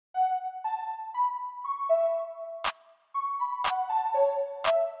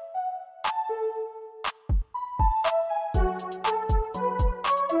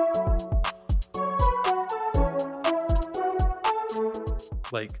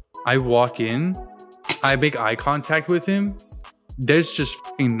Like, I walk in, I make eye contact with him. There's just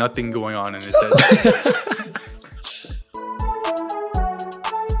fucking nothing going on in his head.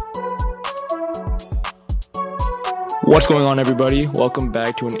 What's going on, everybody? Welcome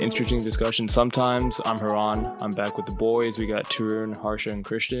back to an interesting discussion. Sometimes I'm Haran. I'm back with the boys. We got Tarun, Harsha, and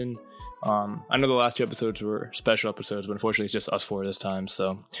Christian. I know the last two episodes were special episodes, but unfortunately it's just us four this time,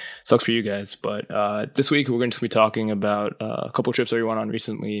 so sucks for you guys. But this week we're going to be talking about a couple trips that we went on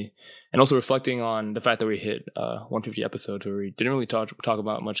recently, and also reflecting on the fact that we hit 150 episodes where we didn't really talk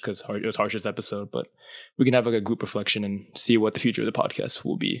about much because it was Harsha's episode, but we can have like a group reflection and see what the future of the podcast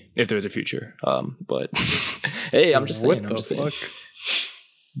will be, if there's a future. But hey, I'm just saying.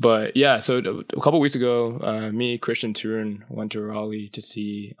 But yeah, so a couple weeks ago, me, Christian, Tarun went to Raleigh to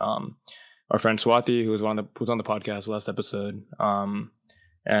see our friend Swati, who was on the podcast last episode, and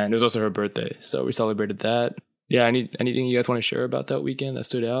it was also her birthday, so we celebrated that. Yeah, anything you guys want to share about that weekend that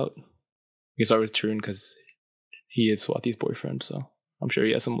stood out? We can start with Tarun because he is Swati's boyfriend, so I'm sure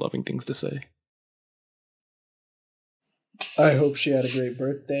he has some loving things to say. I hope she had a great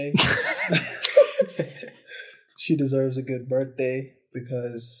birthday. She deserves a good birthday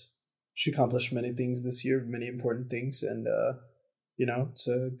because she accomplished many things this year, many important things, and it's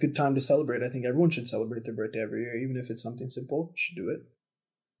a good time to celebrate. I think everyone should celebrate their birthday every year, even if it's something simple. You should do it.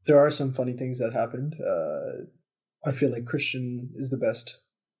 There are some funny things that happened. I feel like Christian is the best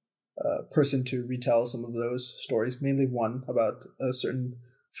person to retell some of those stories, mainly one about a certain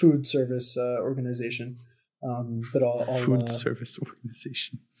food service organization. But I'll food service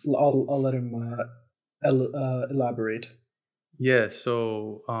organization. I'll let him elaborate. Yeah,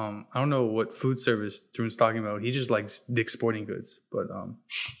 so I don't know what food service Tarun's talking about. He just likes Dick's Sporting Goods, but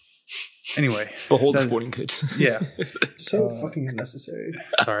anyway. Behold Sporting Goods. Yeah. So fucking unnecessary.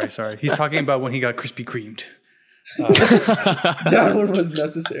 Sorry. He's talking about when he got Krispy Kremed. That one was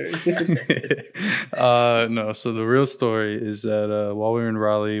necessary. No, so the real story is that while we were in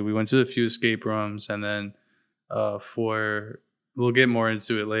Raleigh, we went to a few escape rooms, and then we'll get more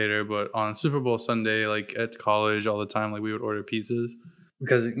into it later, but on Super Bowl Sunday, like at college all the time, like we would order pizzas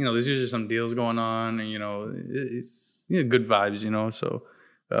because, there's usually some deals going on and, it's good vibes, So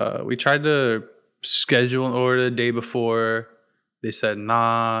we tried to schedule an order the day before. They said,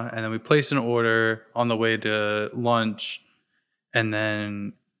 nah. And then we placed an order on the way to lunch. And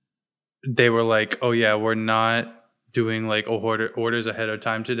then they were like, oh yeah, we're not doing like orders ahead of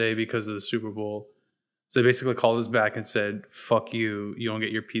time today because of the Super Bowl. So they basically called us back and said, fuck you. You don't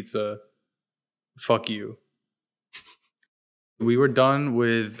get your pizza. Fuck you. We were done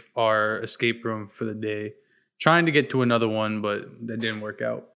with our escape room for the day, trying to get to another one, but that didn't work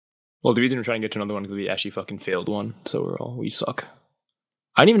out. Well, the reason we're trying to get to another one is we actually fucking failed one, so we suck.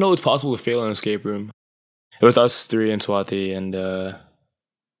 I didn't even know it's possible to fail an escape room. It was us three and Swati, and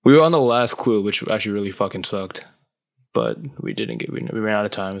we were on the last clue, which actually really fucking sucked. But we ran out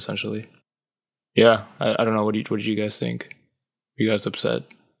of time, essentially. Yeah, I don't know. What did you guys think? Were you guys upset?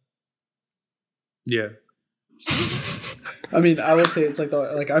 Yeah. I mean, I will say it's like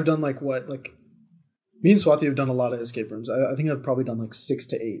I've done me and Swati have done a lot of escape rooms. I think I've probably done like 6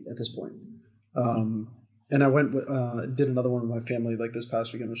 to 8 at this point. And I went did another one with my family like this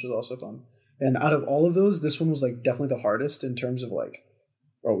past weekend, which was also fun. And out of all of those, this one was like definitely the hardest in terms of like,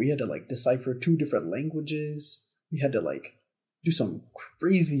 we had to like decipher 2 different languages. We had to like do some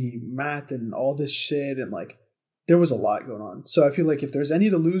crazy math and all this shit, and like there was a lot going on. So I feel like if there's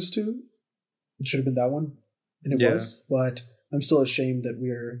any to lose to, it should have been that one, and it was. But I'm still ashamed that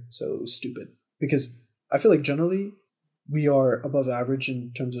we're so stupid because I feel like generally we are above average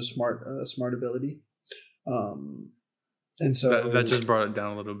in terms of smart ability, and so that just brought it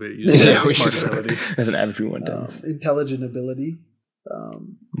down a little bit. Smart ability as an average, we went down. Intelligent ability,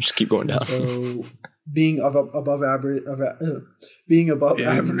 just keep going down. So being above average,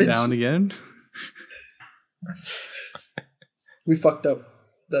 down again. We fucked up.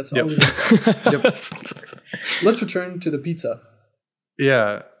 That's all. Yep. Let's return to the pizza.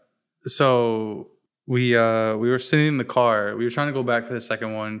 Yeah. So we were sitting in the car. We were trying to go back for the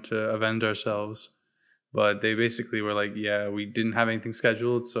second one to avenge ourselves, but they basically were like, "Yeah, we didn't have anything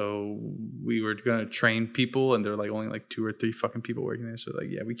scheduled, so we were gonna train people, and there were like only like 2 or 3 fucking people working there. So like,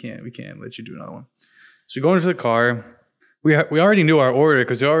 yeah, we can't let you do another one." So we go into the car. We already knew our order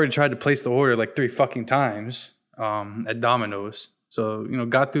because we already tried to place the order like 3 fucking times at Domino's. So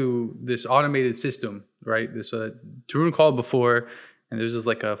got through this automated system, right? This Tarun called before, and there's just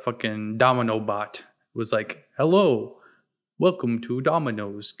like a fucking Domino bot. It was like, "Hello, welcome to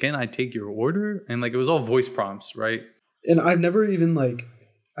Domino's. Can I take your order?" And like it was all voice prompts, right? And I've never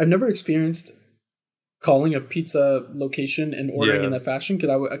experienced calling a pizza location and ordering in that fashion.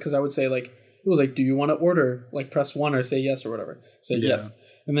 Because I would say like, it was like, do you want to order? Like press 1 or say yes or whatever. Say yes.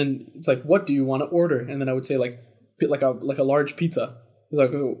 And then it's like, what do you want to order? And then I would say like a large pizza.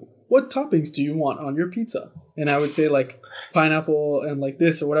 Like, what toppings do you want on your pizza? And I would say like pineapple and like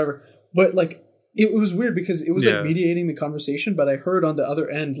this or whatever. But like, it was weird because it was like mediating the conversation, but I heard on the other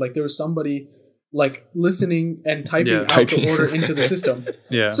end, like there was somebody like listening and typing out the order into the system.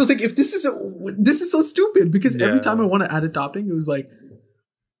 Yeah. So it's like, if this is so stupid because every time I want to add a topping, it was like,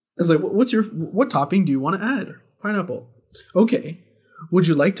 what topping do you want to add? Pineapple. Okay. Would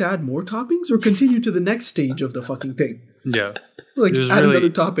you like to add more toppings or continue to the next stage of the fucking thing? Yeah. Like add another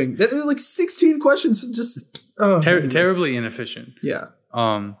topping. There were like 16 questions. Just terribly inefficient. Yeah.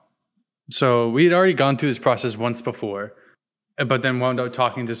 So we had already gone through this process once before, but then wound up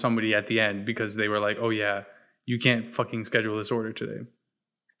talking to somebody at the end because they were like, oh yeah, you can't fucking schedule this order today.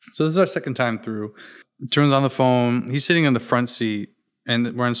 So this is our second time through. Turns on the phone. He's sitting in the front seat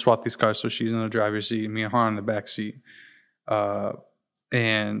and we're in Swati's car. So she's in the driver's seat, me and her in the back seat.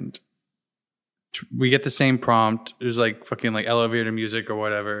 And we get the same prompt. It was like fucking like elevator music or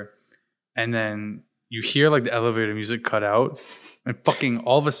whatever. And then you hear like the elevator music cut out. And fucking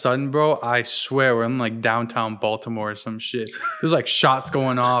all of a sudden, bro, I swear we're in like downtown Baltimore or some shit. There's like shots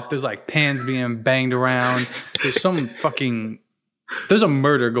going off. There's like pans being banged around. There's a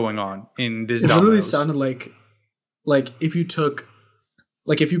murder going on in this Domino's. It literally sounded like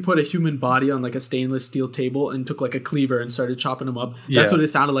if you put a human body on like a stainless steel table and took like a cleaver and started chopping them up. That's what it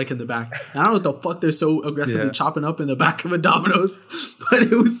sounded like in the back. And I don't know what the fuck they're so aggressively chopping up in the back of a Domino's, but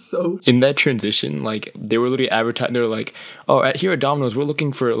it was so. In that transition, like they were literally advertising. They were like, "Oh, here at Domino's, we're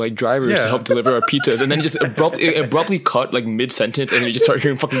looking for like drivers to help deliver our pizzas," and then just abruptly cut like mid sentence, and you just start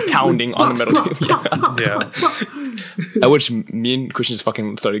hearing fucking pounding on the metal table. At which me and Christian just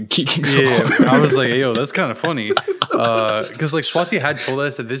fucking started geeking so hard. I was like, yo, that's kind of funny. Because like Swati had told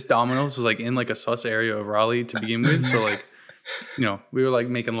us that this Domino's was like in like a sus area of Raleigh to begin with. So like, you know, we were like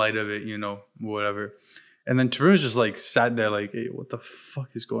making light of it, you know, whatever. And then Tarun's just like sat there like, hey, what the fuck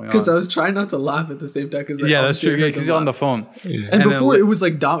is going on? Because I was trying not to laugh at the same time. Cause, like, that's true. Yeah, because he's on the phone. Yeah. And before it was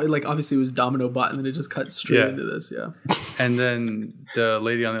like obviously it was Domino Bot, and then it just cut straight into this. Yeah. And then the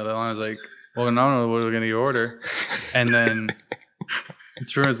lady on the other line was like, well, I don't know what we're gonna get order. And then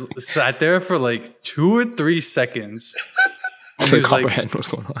Tarun sat there for like 2 or 3 seconds. And he was like, what's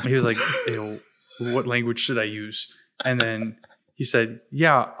going on. He was like, hey, what language should I use? And then he said,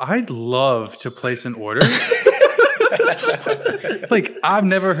 yeah, I'd love to place an order. Like, I've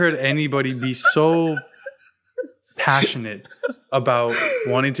never heard anybody be so passionate about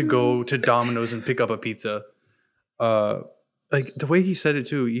wanting to go to Domino's and pick up a pizza. Like, the way he said it,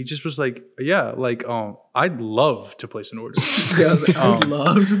 too, he just was like, yeah, like, I'd love to place an order. Yeah, I was like, I'd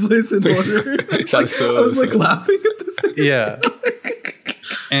love to place an order. I was like laughing at this. Yeah.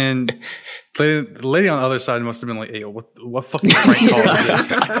 And the lady on the other side must have been like, hey, what fucking prank call is this?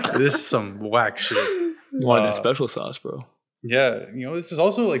 This is some whack shit. Wanted that special sauce, bro. Yeah. You know, this is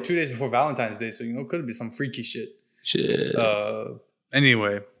also like 2 days before Valentine's Day, so, you know, it could be some freaky shit.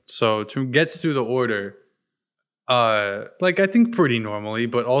 Anyway, so Trum gets through the order, like, I think pretty normally,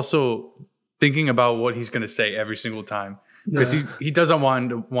 but also thinking about what he's going to say every single time. Because he doesn't want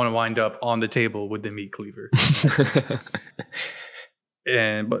to wind up on the table with the meat cleaver.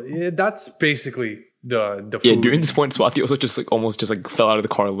 But that's basically the food. Yeah, during this point, Swati also just like almost just like fell out of the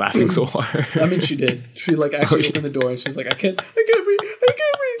car laughing so hard. I mean, she did. She like actually opened the door and she's like, I can't breathe.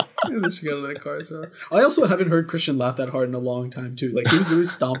 And then she got out of the car. So I also haven't heard Christian laugh that hard in a long time too. Like he was literally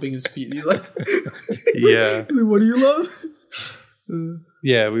stomping his feet. He's like, yeah. He's like, what do you love?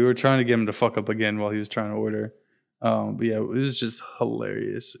 Yeah, we were trying to get him to fuck up again while he was trying to order. But yeah, it was just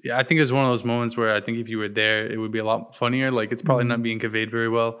hilarious. Yeah, I think it's one of those moments where I think if you were there, it would be a lot funnier. Like, it's probably not being conveyed very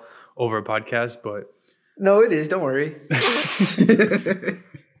well over a podcast, but no, it is. Don't worry. That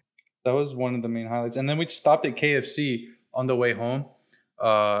was one of the main highlights. And then we stopped at KFC on the way home.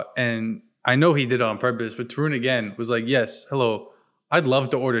 And I know he did it on purpose, but Tarun again was like, yes, hello, I'd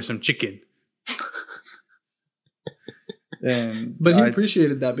love to order some chicken. But he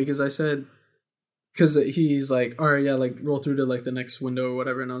appreciated that because I said, because he's like, all right, yeah, like roll through to like the next window or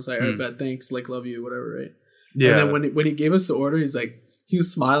whatever. And I was like, all right, bet, thanks, like love you, whatever, right? Yeah. And then when he gave us the order, he's like, he was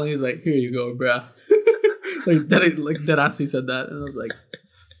smiling. He's like, here you go, bruh. that actually said that. And I was like,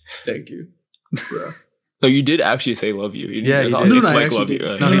 thank you, bruh. No, you did actually say love you. Yeah, he did. No, I actually did.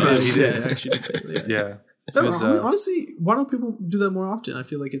 Right? No, he did. Yeah, I actually did say it. Yeah. No, honestly, why don't people do that more often? I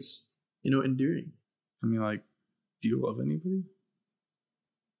feel like it's, endearing. I mean, like, do you love anybody?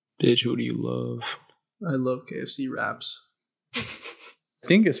 Bitch, who do you love? I love KFC wraps. I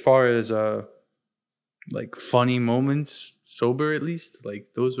think as far as like funny moments sober, at least. Like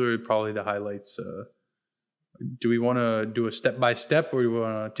those were probably the highlights. Do we want to do a step by step, or do we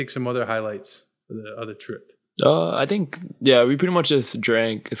want to take some other highlights of the other trip? I think, yeah, we pretty much just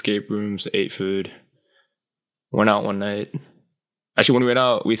drank, escape rooms, ate food, went out one night. Actually, when we went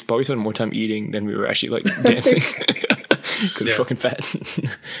out, we probably spent more time eating than we were actually like dancing because we're fucking fat.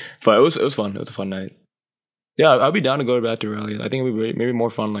 But it was fun. It was a fun night. Yeah, I'll be down to go back to Raleigh. I think it'll be maybe more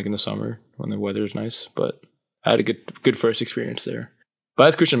fun like in the summer when the weather is nice. But I had a good first experience there. But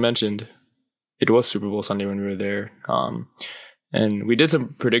as Christian mentioned, it was Super Bowl Sunday when we were there. And we did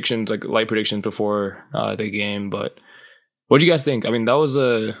some predictions, like light predictions before the game. But what do you guys think? I mean,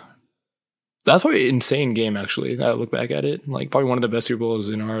 that's probably an insane game, actually. I look back at it. Like, probably one of the best Super Bowls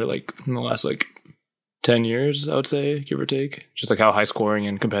in the last, 10 years, I would say, give or take. Just, like, how high scoring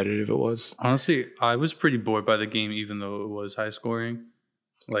and competitive it was. Honestly, I was pretty bored by the game, even though it was high scoring.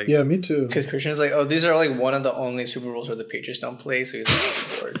 Like, yeah, me too. Because Christian's like, oh, these are like one of the only Super Bowls where the Patriots don't play, so he's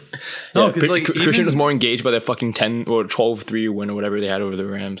like bored. No, because Christian was more engaged by the fucking 10 or 12-3 win or whatever they had over the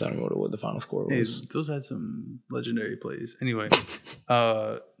Rams. I don't know what the final score was. Those had some legendary plays. Anyway,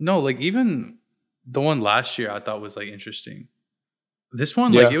 no, like even the one last year I thought was like interesting. This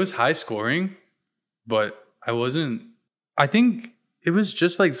one, like it was high scoring, but I think it was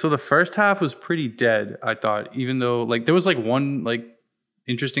just like, so the first half was pretty dead, I thought, even though like there was like one like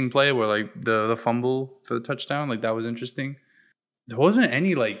interesting play where like the fumble for the touchdown, like that was interesting. There wasn't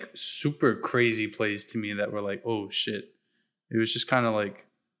any like super crazy plays to me that were like, oh shit. It was just kind of like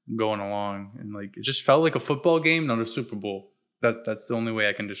going along, and like it just felt like a football game, not a Super Bowl. That's the only way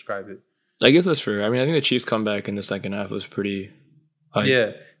I can describe it. I guess that's fair. I mean, I think the Chiefs' comeback in the second half was pretty high.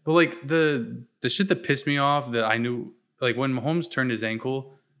 Yeah, but like the shit that pissed me off, that I knew, like when Mahomes turned his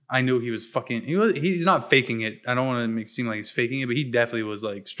ankle, I knew he was fucking. He's not faking it. I don't want to make it seem like he's faking it, but he definitely was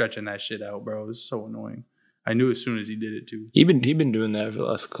like stretching that shit out, bro. It was so annoying. I knew as soon as he did it too. He'd been doing that for the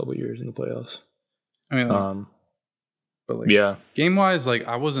last couple of years in the playoffs. I mean, but like game wise, like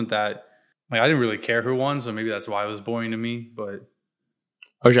I wasn't that, like I didn't really care who won, so maybe that's why it was boring to me. But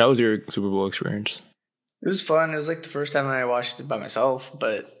how was your Super Bowl experience? It was fun. It was like the first time I watched it by myself,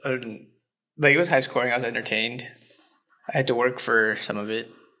 but other than like it was high scoring, I was entertained. I had to work for some of it,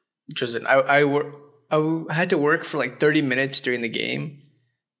 which was I had to work for like 30 minutes during the game.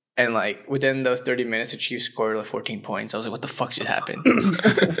 And like within those 30 minutes, the Chiefs scored like 14 points. I was like, "What the fuck just happened?"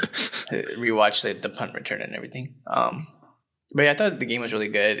 Rewatched the punt return and everything. But yeah, I thought the game was really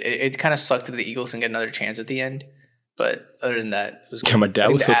good. It kind of sucked that the Eagles didn't get another chance at the end. But other than that, it was good. Yeah, my dad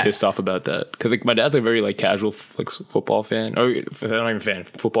was so pissed off about that because like my dad's a very like casual like football fan, or not even fan,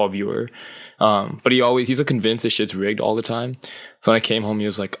 football viewer. But he's like convinced this shit's rigged all the time. So when I came home, he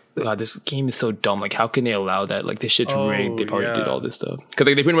was like, "God, this game is so dumb. Like, how can they allow that? Like, this shit's rigged. They probably did all this stuff because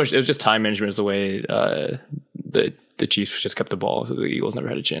like, they pretty much, it was just time management is the way the Chiefs just kept the ball, so the Eagles never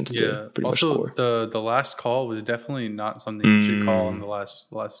had a chance to pretty much score." The last call was definitely not something you should call in the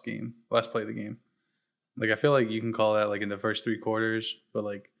last play of the game. Like I feel like you can call that like in the first 3 quarters, but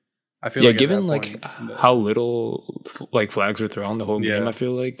like I feel like given like how little like flags were thrown the whole game, I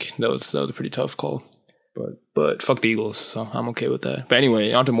feel like that was a pretty tough call. But fuck the Eagles, so I'm okay with that. But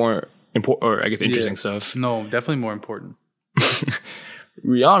anyway, on to more important, or I guess interesting stuff. No, definitely more important.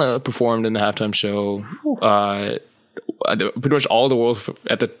 Rihanna performed in the halftime show. Pretty much all the world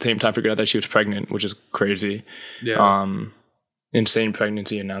at the same time figured out that she was pregnant, which is crazy. Yeah. Insane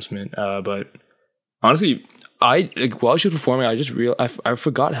pregnancy announcement. But honestly, while she was performing, I just I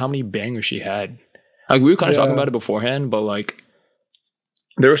forgot how many bangers she had. Like we were kind of talking about it beforehand, but like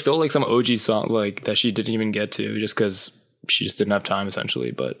there were still like some OG song like that she didn't even get to just because she just didn't have time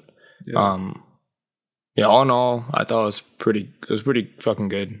essentially. But all in all, I thought it was pretty fucking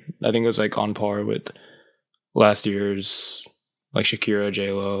good. I think it was like on par with last year's like Shakira,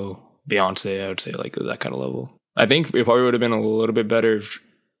 J-Lo, Beyonce. I would say like that kind of level. I think it probably would have been a little bit better if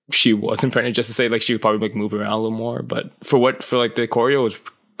she wasn't pregnant, just to say like she would probably like move around a little more. But for like the choreo was,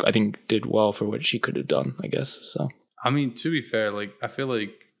 I think did well for what she could have done, I guess. So I mean, to be fair, like I feel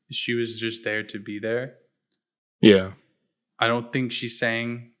like she was just there to be there. Yeah. I don't think she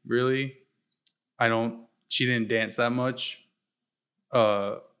sang really. She didn't dance that much.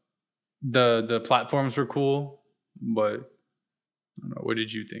 The platforms were cool, but I don't know. What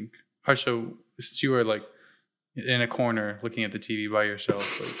did you think? Harsha, since you were like in a corner looking at the TV by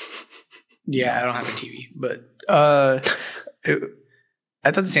yourself. Like, I don't have a TV, but I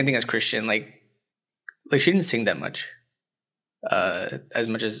thought the same thing as Christian. Like she didn't sing that much, as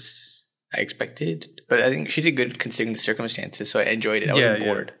much as I expected. But I think she did good considering the circumstances, so I enjoyed it. I wasn't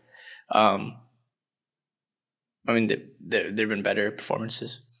bored. I mean, there've been better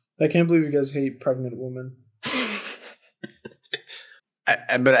performances. I can't believe you guys hate pregnant women.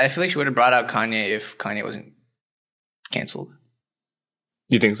 But I feel like she would have brought out Kanye if Kanye wasn't canceled.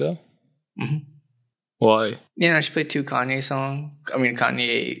 You think so? Mm-hmm. Why? Yeah, she played 2 Kanye songs. I mean,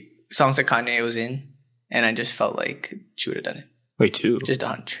 Kanye songs that Kanye was in, and I just felt like she would have done it. Wait, 2? Just a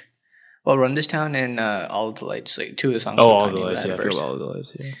hunch. Well, Run This Town and All of the Lights, like 2 of the songs. Oh, where All of Kanye the would Lights. have Yeah, I a verse. forgot All of the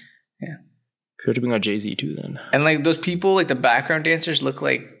Lights. Yeah. Yeah. Could have been on Jay-Z too then. And like those people, like the background dancers, look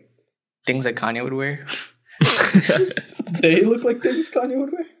like things that Kanye would wear. They look like things Kanye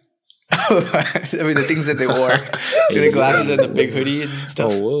would wear. I mean, the things that they wore, the glasses and the big hoodie and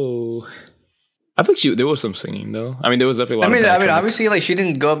stuff. Oh, whoa! I think there was some singing though. I mean, there was definitely a lot. I mean, obviously, like she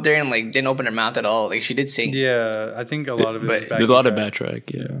didn't go up there and like didn't open her mouth at all. Like she did sing. Yeah, I think a lot of it is There's a lot of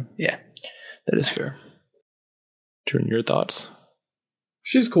backtrack. Yeah, Yeah. that is fair. Turn your thoughts.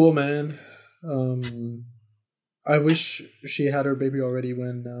 She's cool, man. I wish she had her baby already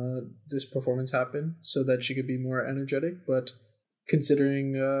when this performance happened, so that she could be more energetic. But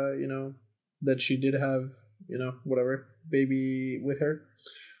considering, that she did have, whatever baby with her,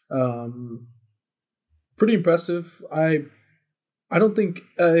 pretty impressive. I don't think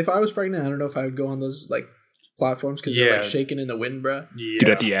if I was pregnant, I don't know if I would go on those like platforms because they're like shaking in the wind, bruh. Yeah. Dude,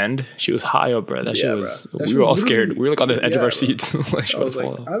 at the end, she was high up, bro. That shit was. Bruh. That We shit were was all scared. literally- We were like on the edge of our bro. seats. Like, she I was like,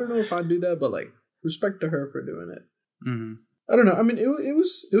 falling. I don't know if I'd do that, but like respect to her for doing it. Mm-hmm. I don't know. I mean, it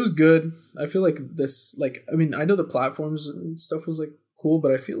was good. I feel like this, like, I mean, I know the platforms and stuff was like cool,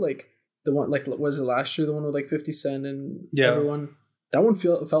 but I feel like the one, like, was it last year, the one with like 50 Cent and everyone? That one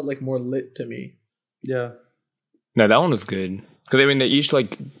felt like more lit to me. Yeah. No, that one was good because I mean they each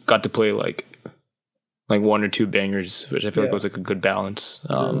like got to play like 1 or 2 bangers, which I feel like was like a good balance.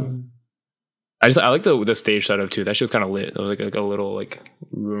 I like the stage setup too. That shit was kind of lit. There was like a little like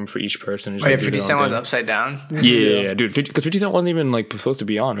room for each person. Oh yeah, 50 Cent was upside down. Yeah, dude. Because 50 Cent wasn't even like supposed to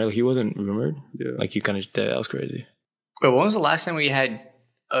be on, right? Like he wasn't rumored. Yeah. Like he kind of that was crazy. But when was the last time we had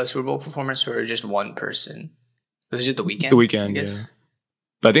a Super Bowl performance for just one person? Was it just the weekend? The weekend, I guess? yeah.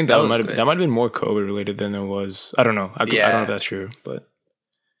 But I think that might good. have been more COVID related than it was. I don't know. I don't know if that's true, but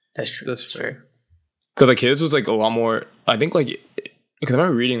That's true. That's fair. because like his was like a lot more. I think like because I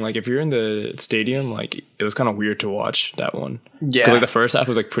remember reading like if you're in the stadium, like it was kind of weird to watch that one. Yeah. Because like the first half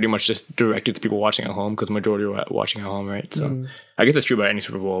was like pretty much just directed to people watching at home because majority were watching at home, right? So I guess it's true about any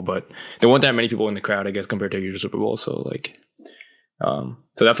Super Bowl, but there weren't that many people in the crowd, I guess, compared to a usual Super Bowl. So like, so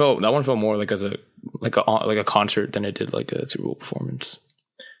that one felt more like as a concert than it did like a Super Bowl performance.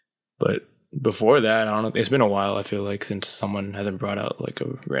 But before that, I don't know. It's been a while. I feel like since someone hasn't brought out like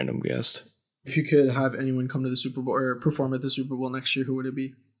a random guest. If you could have anyone come to the Super Bowl or perform at the Super Bowl next year, who would it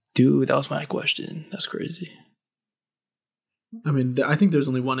be? Dude, that was my question. That's crazy. I mean, I think there's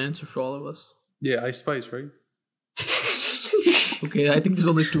only one answer for all of us. Yeah, Ice Spice, right? Okay, I think there's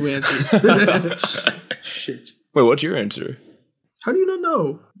only 2 answers. Shit. Wait, what's your answer? How do you not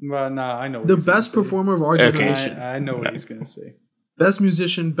know? Well, nah, I know. What The he's gonna best say. performer of our Okay. generation. I know what he's gonna say. Best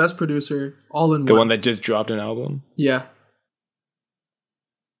musician, best producer, all in The one. one that just dropped an album? Yeah.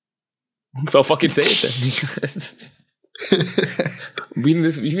 Well, fucking say it then.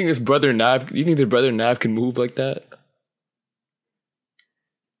 You think this brother Nav? You think the brother Nav can move like that?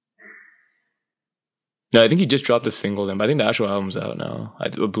 No, I think he just dropped a single. Then, but I think the actual album's out now. I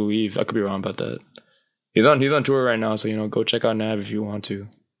believe. I could be wrong about that. He's on tour right now, so go check out Nav if you want to.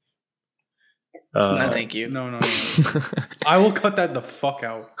 No, thank you. No. I will cut that the fuck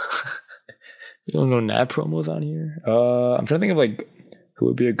out. You don't know Nav promos on here? I'm trying to think of like who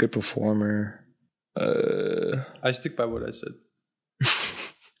would be a good performer. I stick by what I said.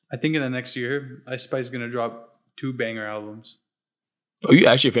 I think in the next year, Ice Spice is gonna drop 2 banger albums. Are you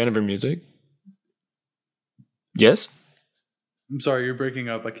actually a fan of her music? Yes. I'm sorry, you're breaking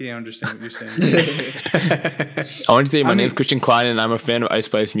up. I can't understand what you're saying. I want to say my name's Christian Klein and I'm a fan of Ice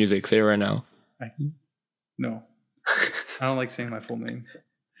Spice music. Say it right now. No, I don't like saying my full name.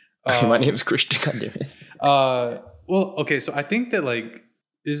 My name's Christian. God damn it. Well, okay, so I think that like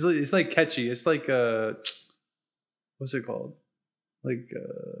it's like catchy. It's like what's it called? Like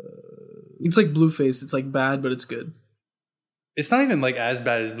It's like Blueface. It's like bad, but it's good. it's not even like as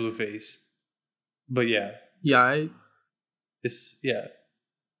bad as Blueface, but yeah, Yeah, it's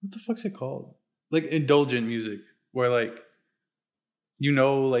What the fuck's it called? Like indulgent music, where like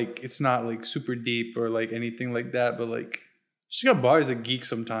like it's not like super deep or like anything like that, but like she got bars that geek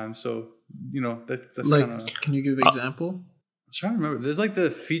sometimes. So that's like, kind of. can you give an example? I'm trying to remember. There's like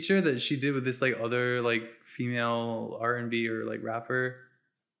the feature that she did with this like other like female R&B or like rapper.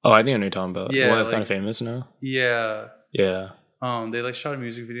 Oh, I think I know what you're talking about. Yeah, The one that's like- kind of famous now. Yeah. Yeah. They like shot a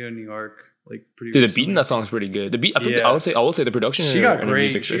music video in New York. like pretty. Dude, the recently. beat in that song's pretty good. The beat, I will say the production. She in got her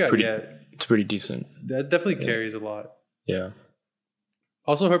great. music is pretty. It's pretty decent. That definitely carries a lot. Yeah.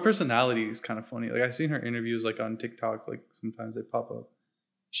 Also, her personality is kind of funny. Like I've seen her interviews like on TikTok. Like sometimes they pop up.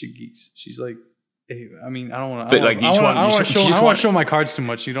 She geeks. She's like, hey, I mean, I don't want to show my cards too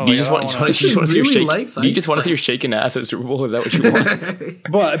much. You know, you just want to see her shake. You just want to see her shaking ass at Super Bowl. Is that what you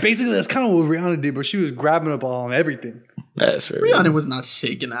want? But basically, that's kind of what Rihanna did. But she was grabbing up on everything. That's fair. Rihanna was not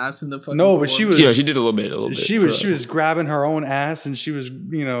shaking ass in the fucking. No, but she was. Yeah, she did a little bit. She was grabbing her own ass, and she was,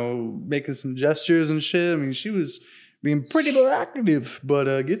 making some gestures and shit. I mean, she was being pretty proactive,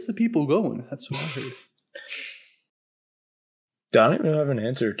 but gets the people going. That's what I heard. I don't even have an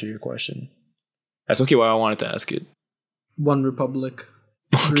answer to your question. That's okay. Why I wanted to ask it. One Republic.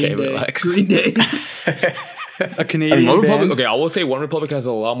 Okay, relax. Green Day. A Canadian One Republic. band. Okay, I will say One Republic has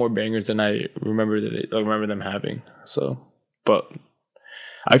a lot more bangers than I remember them having. So, but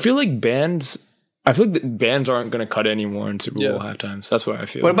I feel like bands aren't gonna cut anymore in Super Bowl halftimes. That's what I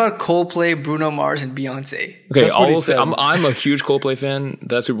feel. What about Coldplay, Bruno Mars, and Beyonce? Okay, I will say I'm a huge Coldplay fan.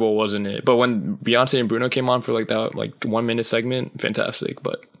 That Super Bowl wasn't it, but when Beyonce and Bruno came on for like that 1 minute segment, fantastic.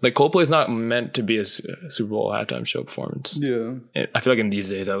 But like Coldplay is not meant to be a Super Bowl halftime show performance. Yeah, I feel like in these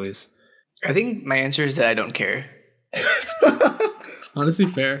days at least. I think my answer is that I don't care. Honestly,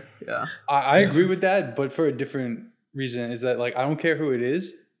 fair. Yeah, I agree with that, but for a different reason. Is that like I don't care who it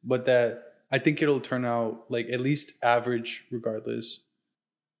is, but that I think it'll turn out like at least average regardless.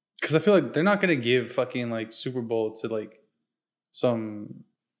 Because I feel like they're not gonna give fucking like Super Bowl to like some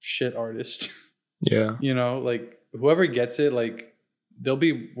shit artist. Yeah, like whoever gets it, like they'll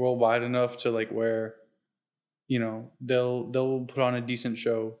be worldwide enough to like where, they'll put on a decent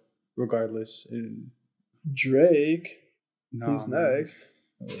show regardless. And Drake. He's next.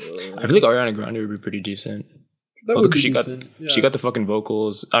 I feel like Ariana Grande would be pretty decent. That would be decent. She got the fucking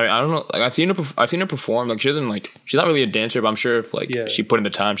vocals. I don't know. Like I've seen her perform. Like she's not really a dancer, but I'm sure if she put in the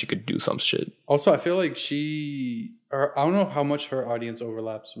time, she could do some shit. Also, I feel like I don't know how much her audience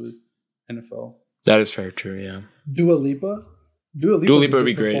overlaps with NFL. That is very true. Yeah. Dua Lipa would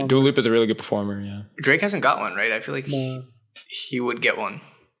be great. Dua Lipa is a really good performer. Yeah. Drake hasn't got one, right? I feel like he would get one.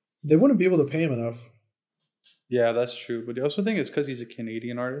 They wouldn't be able to pay him enough. Yeah, that's true. But I also think it's because he's a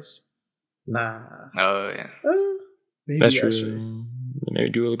Canadian artist. Nah. Oh yeah. Maybe That's true. actually. Maybe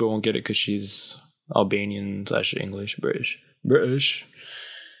Dua Lipa won't get it because she's Albanian / English, British.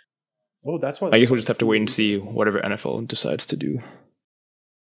 Oh, that's why. I guess we'll just have to wait and see whatever NFL decides to do.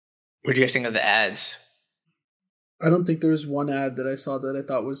 What do you guys think of the ads? I don't think there was one ad that I saw that I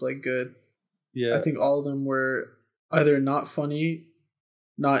thought was like good. Yeah. I think all of them were either not funny,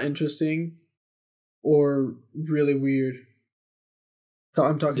 not interesting, or really weird.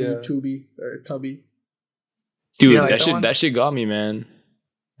 I'm talking to Tubi or Tubby. Dude, Yeah, like that shit got me, man.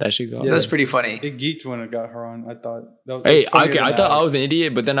 That shit got me. That was pretty funny. It geeked when it got her on. I thought. I thought I was an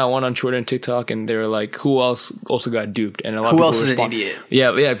idiot, but then I went on Twitter and TikTok, and they were like, "Who else also got duped?" And a lot Who of people else is an idiot?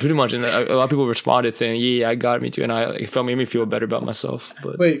 Yeah, pretty much. And a lot of people responded saying, "Yeah, I got me too," and it made me feel better about myself.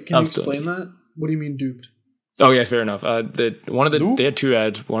 But wait, can you explain that? What do you mean duped? Oh yeah, fair enough. They had two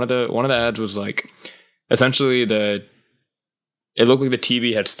ads. One of the ads was like, essentially it looked like the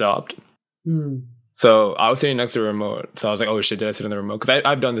TV had stopped. So I was sitting next to the remote. So I was like, oh shit, did I sit on the remote? Because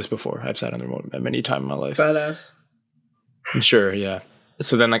I've done this before. I've sat on the remote many times in my life. Fat ass. Sure, yeah.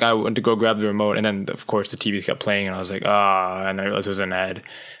 So then I went to go grab the remote, and then of course the TV kept playing, and I was like, and I realized it was an ad.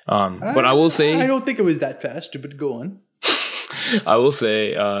 But I will say, I don't think it was that fast, but go on. I will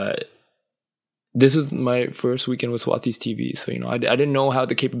say, this was my first weekend with Swati's TV, so I didn't know how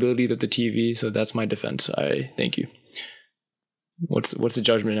the capabilities of the TV, so that's my defense. I thank you. What's the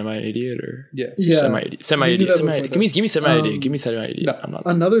judgment? Am I an idiot or semi-idiot? Semi-idiot. Give me semi-idiot. Give me semi-idiot. No. I'm not.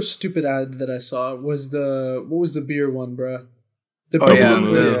 Another stupid ad that I saw was what was the beer one, bruh?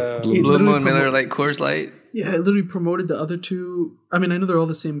 Blue Moon Miller Lite Coors Light. Yeah, it literally promoted the other two. I mean, I know they're all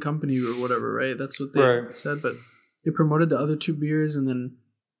the same company or whatever, right? That's what they said, but it promoted the other two beers, and then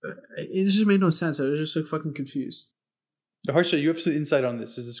it just made no sense. I was just like fucking confused. Harsha, you have some insight on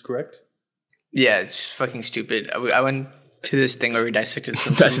this. Is this correct? Yeah, it's fucking stupid. I went to this thing where we dissected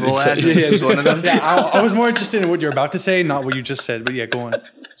some Super Bowl ads. This is one of them. Yeah, I was more interested in what you're about to say, not what you just said. But yeah, go on.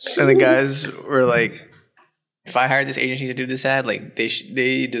 And the guys were like, if I hired this agency to do this ad, like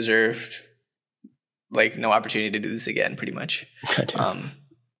they deserved like no opportunity to do this again, pretty much.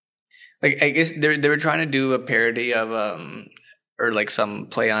 Like I guess they were trying to do a parody of or like some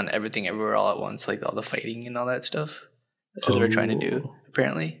play on Everything Everywhere All at Once, like all the fighting and all that stuff. That's what they were trying to do,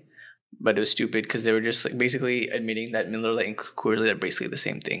 apparently. But it was stupid because they were just like basically admitting that Miller Lite and Coors Light are basically the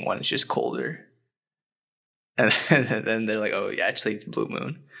same thing. One is just colder, and then they're like, "Oh yeah, actually, it's Blue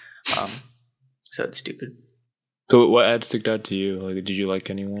Moon." So it's stupid. So what ad stuck out to you? Like, did you like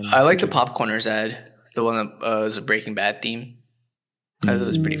anyone? I like the Popcorners ad. The one that was a Breaking Bad theme. I thought it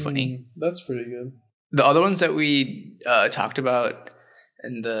was pretty funny. That's pretty good. The other ones that we talked about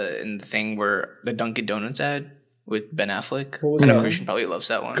in the thing were the Dunkin' Donuts ad with Ben Affleck. What was I know that? Christian probably loves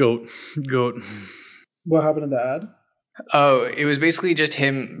that one. Goat. What happened in the ad? Oh, it was basically just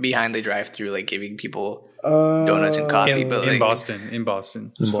him behind the drive-thru, like giving people donuts and coffee. But In like,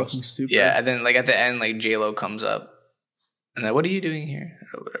 Boston. It's fucking stupid. yeah, and then like at the end, like J-Lo comes up and like, what are you doing here?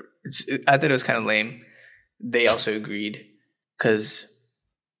 Or whatever. I thought it was kind of lame. They also agreed because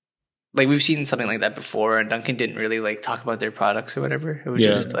like we've seen something like that before, and Dunkin' didn't really like talk about their products or whatever. It was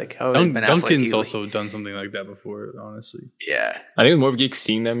just like, oh, Ben Affleck, Dunkin's also done something like that before, honestly. yeah. I think it was more of geeks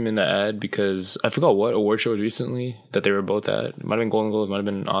seeing them in the ad because I forgot what award show recently that they were both at. It might have been Golden Globes, might have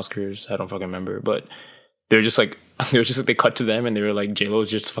been Oscars. I don't fucking remember, but they were just like they cut to them and they were like J-Lo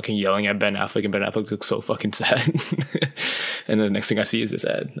was just fucking yelling at Ben Affleck, and Ben Affleck looked so fucking sad. And the next thing I see is this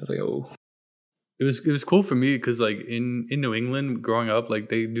ad. I was like, oh. It was cool for me because like in New England growing up, like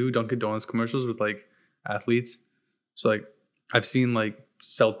they do Dunkin' Donuts commercials with like athletes. So like I've seen like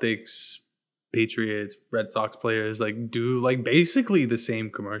Celtics, Patriots, Red Sox players like do like basically the same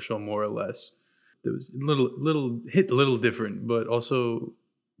commercial more or less. There was a little different, but also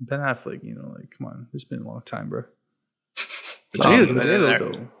Ben Affleck, you know, like come on, it's been a long time, bro.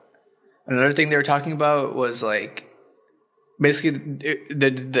 Another thing they were talking about was like basically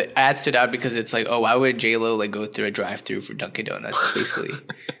the ad stood out because it's like, oh, why would J-Lo like go through a drive-through for Dunkin' Donuts? Basically,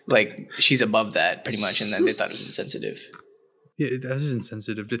 like she's above that pretty much, and then they thought it was insensitive. Yeah, that is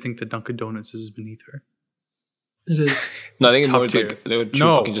insensitive to think that Dunkin' Donuts is beneath her. It is. No, I think It's it's more top like they would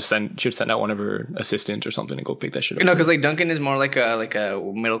fucking just send out one of her assistants or something to go pick that shit up. You know, because like Dunkin' is more like a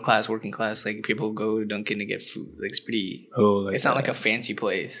middle class, working class. Like people go to Dunkin' to get food. Like it's pretty. It's not like a fancy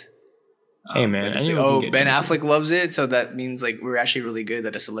place. Hey man, It's like, Ben Affleck loves it, so that means like we're actually really good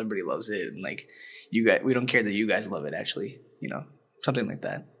that a celebrity loves it, and like you guys, we don't care that you guys love it. Actually, you know, something like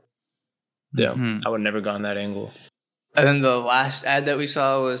that. Yeah, I would never gone that angle. And then the last ad that we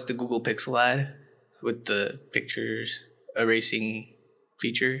saw was the Google Pixel ad with the pictures erasing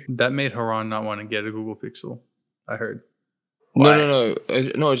feature. That made Haran not want to get a Google Pixel. I heard. Why? No.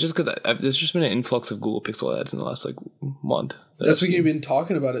 It's just because there's just been an influx of Google Pixel ads in the last like month. That's because you've been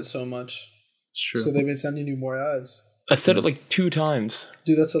talking about it so much. It's true. So they've been sending you more ads. I said it like 2 times.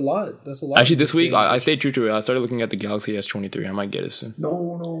 Dude, that's a lot. Actually, this week I stayed true to it. I started looking at the Galaxy S23. I might get it soon.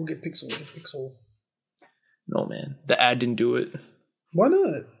 No, get Pixel. No, man. The ad didn't do it. Why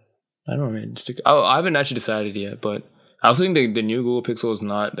not? I don't know, man. I haven't actually decided yet, but I also think the new Google Pixel is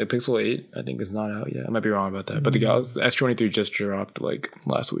not, the Pixel 8, I think is not out yet. I might be wrong about that. But the Galaxy S23 just dropped like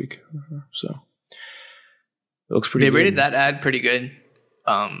last week. So it looks pretty good. They rated that ad pretty good.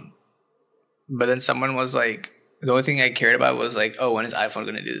 But then someone was like, the only thing I cared about was like, oh, when is iPhone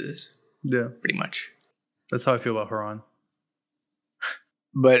going to do this? Yeah. Pretty much. That's how I feel about Haran.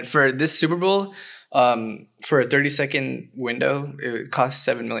 But for this Super Bowl, for a 30-second window, it cost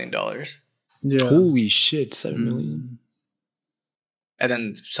 $7 million. Yeah. Holy shit, 7 million. And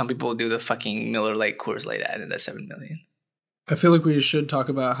then some people do the fucking Miller Lite Coors Light ad, and that's $7 million. I feel like we should talk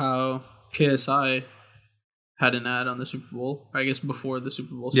about how KSI had an ad on the Super Bowl. I guess before the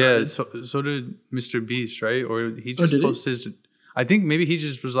Super Bowl started. Yeah, so did Mr. Beast, right? Or he just did he? posted his. I think maybe he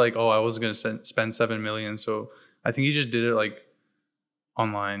just was like, "Oh, I wasn't gonna spend $7 million," so I think he just did it like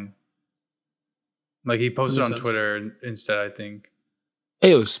online. Like he posted Makes on sense. Twitter instead. I think. Hey,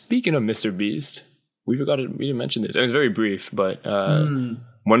 yo, speaking of Mr. Beast, we didn't mention this. It was very brief, but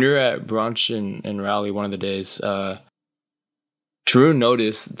when we were at brunch and rally one of the days, Tarun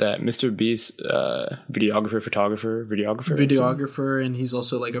noticed that Mr. Beast, videographer, and he's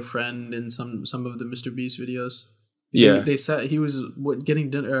also like a friend in some of the Mr. Beast videos. Yeah, they sat. He was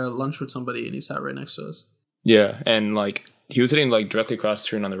getting lunch with somebody, and he sat right next to us. Yeah, and like he was sitting like directly across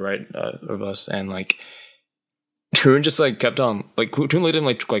Tarun on the right of us, and like Tarun just like kept on like Tarun looked at him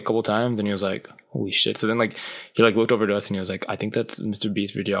like a couple times, and he was like, "Holy shit!" So then like he like looked over to us, and he was like, "I think that's Mr.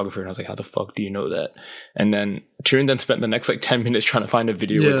 Beast videographer," and I was like, "How the fuck do you know that?" And then Tarun then spent the next like 10 minutes trying to find a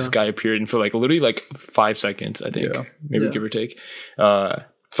video where this guy appeared, and for like literally like 5 seconds, I think, maybe give or take,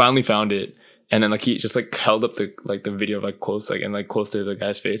 finally found it. And then like he just like held up the video like close to the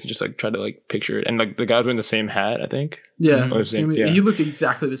guy's face and just like tried to like picture it. And like the guy was wearing the same hat, I think. Yeah, yeah. He looked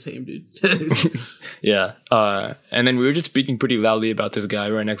exactly the same, dude. Yeah. And then we were just speaking pretty loudly about this guy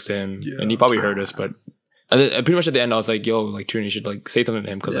right next to him, and he probably heard us. But pretty much at the end, I was like, "Yo, like Trini, you should like say something to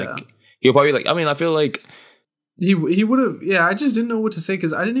him because like he'll probably like. I mean, I feel like he would have. Yeah, I just didn't know what to say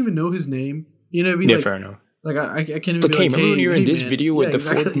because I didn't even know his name. You know what I mean? Yeah, like, fair enough. Like I can't even Like, be hey, like, remember when you were in this man. video at the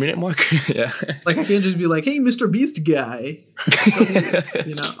exactly. 4th minute mark? Yeah. Like I can't just be like, hey, Mr. Beast guy.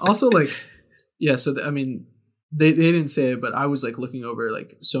 You know. Also, like, yeah. So I mean, they didn't say it, but I was like looking over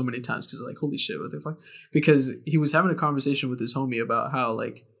like so many times because like, holy shit, what the fuck? Because he was having a conversation with his homie about how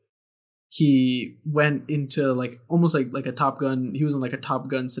like he went into like almost like a Top Gun. He was in like a Top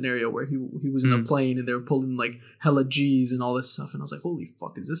Gun scenario where he was in a plane and they were pulling like hella G's and all this stuff. And I was like, holy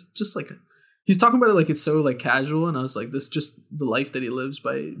fuck, is this just like he's talking about it like it's so like casual, and I was like, this just the life that he lives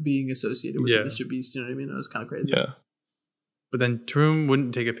by being associated with Mr. Beast. You know what I mean? It was kind of crazy. Yeah. But then Tarun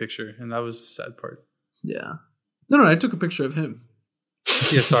wouldn't take a picture, and that was the sad part. Yeah. No, I took a picture of him.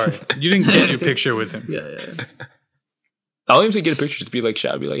 Yeah, sorry. You didn't get your picture with him. Yeah. I'll even say get a picture, just be like,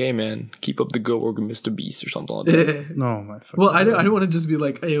 shout, be like, hey man, keep up the good work with Mr. Beast or something like that. No, my fucking Well, I don't want to just be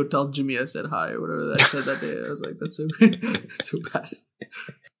like, hey, tell Jimmy I said hi or whatever that I said that day. I was like, that's so that's so bad.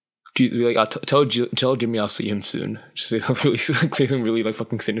 Be like, I'll tell Jimmy I'll see him soon. Just say something really like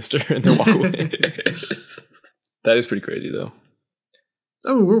fucking sinister and then walk away. That is pretty crazy though.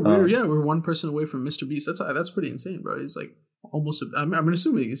 Oh, we're one person away from Mr. Beast. That's pretty insane, bro. He's like almost. I'm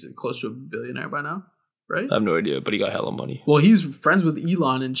assuming he's close to a billionaire by now, right? I have no idea, but he got hella money. Well, he's friends with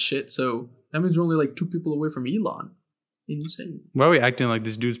Elon and shit, so that means we're only like 2 people away from Elon. Insane. Why are we acting like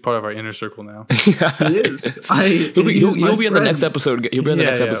this dude's part of our inner circle now? He is. He'll be in the next episode. He'll be in the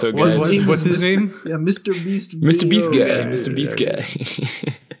next episode, guys. What's his name? Yeah, Mr. Beast. Mr. Beast guy. Yeah, Mr. Beast guy.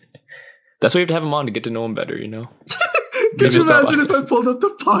 That's why you have to have him on to get to know him better, you know? Could you imagine if I pulled up the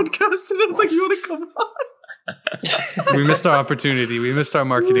podcast and I was like, you want to come on? We missed our opportunity. We missed our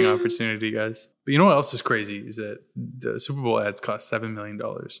marketing opportunity, guys. But you know what else is crazy is that the Super Bowl ads cost $7 million,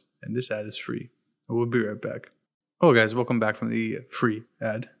 and this ad is free. We'll be right back. Oh, guys, welcome back from the free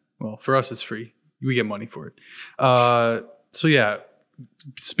ad. Well, for us, it's free. We get money for it. So yeah,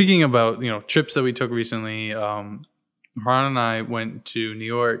 speaking about trips that we took recently, Haran and I went to New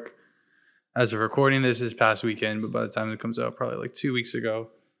York. As of recording this past weekend, but by the time it comes out, probably like 2 weeks ago,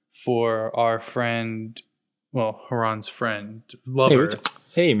 for our friend, well, Haran's friend, lover,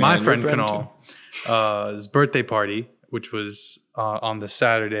 hey man, my friend Kunal, his birthday party, which was on the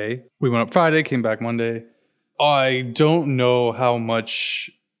Saturday. We went up Friday, came back Monday. I don't know how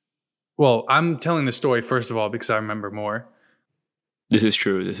much. Well, I'm telling the story first of all because I remember more. This is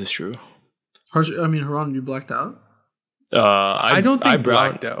true. I mean, Haran, you blacked out? I don't think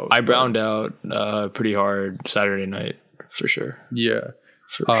blacked out. I browned out pretty hard Saturday night for sure. Yeah.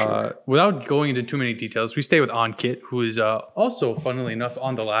 For sure. Without going into too many details, we stay with Ankit, who is also, funnily enough,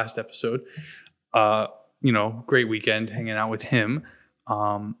 on the last episode. Great weekend hanging out with him.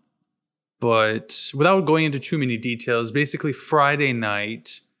 But without going into too many details, basically Friday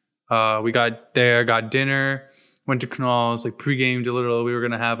night, we got dinner. Went to Kunal's, like pre-gamed a little. We were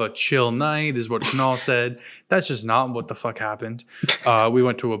going to have a chill night, is what Kunal said. That's just not what the fuck happened. We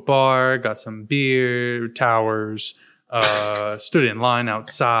went to a bar, got some beer, towers, stood in line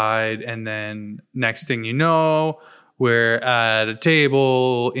outside. And then next thing you know, we're at a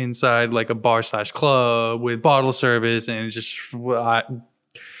table inside like a bar/club with bottle service. And it's just,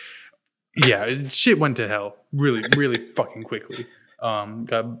 shit went to hell really, really fucking quickly.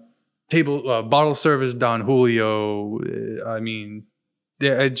 Got bottle service Don Julio. I mean,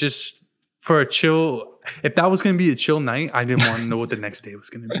 just for a chill. If that was going to be a chill night, I didn't want to know what the next day was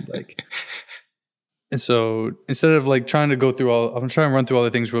going to be like. And so instead of like trying to go through I'm trying to run through all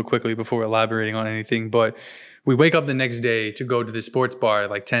the things real quickly before elaborating on anything. But we wake up the next day to go to the sports bar at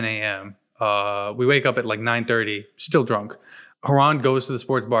like 10 a.m. We wake up at like 9:30, still drunk. Haran goes to the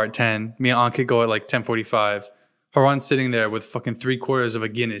sports bar at 10. Me and Ankit go at like 10:45. Haran's sitting there with fucking 3/4 of a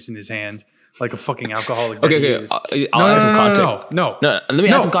Guinness in his hand, like a fucking alcoholic. Okay. I'll add some context. No. Let me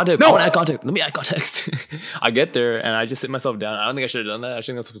add some context. I want to add context. Let me add context. I get there and I just sit myself down. I don't think I should have done that. I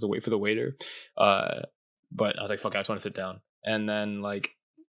think I was supposed to wait for the waiter. But I was like, fuck, I just want to sit down. And then like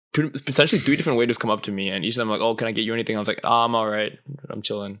essentially 3 different waiters come up to me and each of them like, oh, can I get you anything? I was like, I'm all right. I'm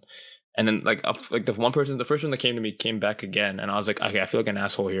chilling. And then the first one that came to me came back again, and I was like, okay, I feel like an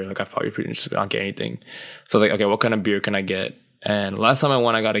asshole here. Like I probably pretty much don't get anything. So I was like, okay, what kind of beer can I get? And last time I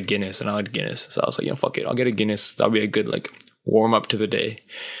went, I got a Guinness, and I liked Guinness. So I was like, fuck it, I'll get a Guinness. That'll be a good like warm up to the day.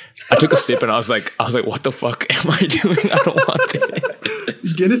 I took a sip, and I was like, what the fuck am I doing? I don't want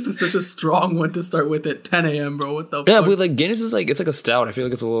it. Guinness is such a strong one to start with at 10 a.m., bro. What the fuck? Yeah, but like Guinness is like it's like a stout. I feel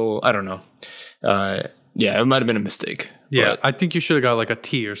like it's a little. I don't know. Yeah, it might have been a mistake. Yeah, I think you should have got like a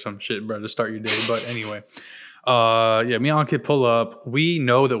tea or some shit, bro, to start your day. But anyway, me and Ankit pull up. We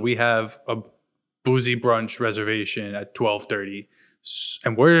know that we have a boozy brunch reservation at 12:30,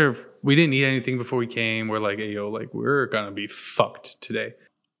 and we didn't eat anything before we came. We're like, hey yo, like we're gonna be fucked today.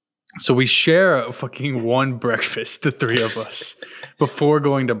 So we share a fucking one breakfast, the three of us, before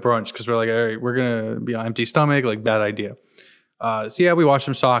going to brunch because we're like, all right, we're gonna be on empty stomach, like bad idea. So yeah, we watch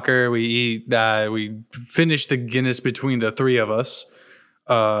some soccer, we eat that, we finish the Guinness between the three of us.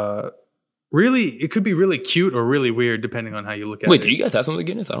 Really, it could be really cute or really weird depending on how you look at it. Wait, did you guys have something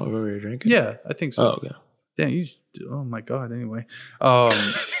Guinness? I don't remember you drinking. Yeah, I think so. Oh, okay. Yeah, oh my god. Anyway,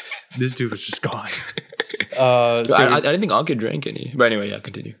 this dude was just gone. I didn't think Ankit drank any. But anyway, yeah,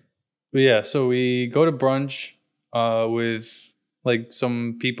 continue. But yeah, so we go to brunch with like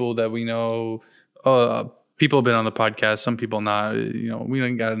some people that we know. People have been on the podcast, some people not. You know, we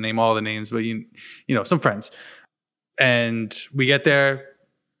don't got to name all the names, but you know, some friends. And we get there.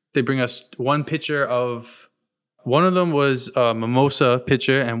 They bring us one pitcher of. One of them was a mimosa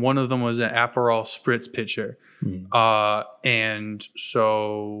pitcher, and one of them was an Aperol spritz pitcher. And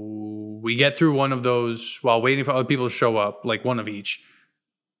so we get through one of those while waiting for other people to show up, like one of each.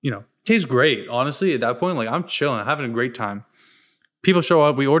 You know, tastes great. Honestly, at that point, like I'm chilling, having a great time. People show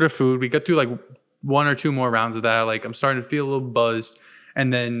up, we order food, we get through like one or two more rounds of that. Like I'm starting to feel a little buzzed,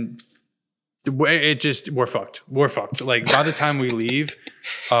 and then we're fucked. We're fucked. Like by the time we leave,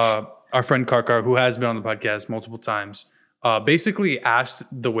 our friend Karkar, who has been on the podcast multiple times, basically asked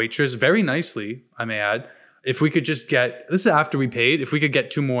the waitress very nicely, I may add, if we could just get, this is after we paid, if we could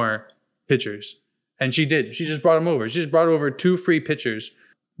get 2 more pitchers. And she did. She just brought them over. She just brought over 2 free pitchers,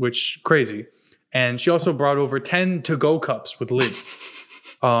 which crazy. And she also brought over 10 to-go cups with lids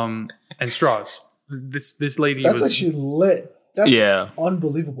and straws. This lady That's actually lit. That's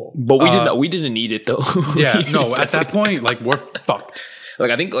unbelievable. But we didn't need it though. Yeah, no, at that point, like we're fucked. Like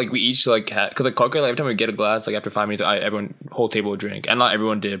I think like we each like had because like Carker, like every time we get a glass, like after 5 minutes, everyone whole table would drink, and not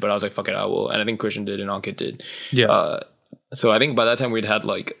everyone did, but I was like, fuck it, I will, and I think Christian did, and Ankit did. Yeah. So I think by that time we'd had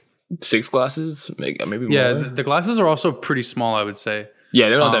like 6 glasses, maybe more. Yeah, the glasses are also pretty small, I would say. Yeah,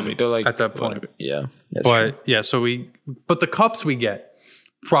 they're not that big. They're like at that point. Whatever. Yeah. But true. Yeah, so but the cups we get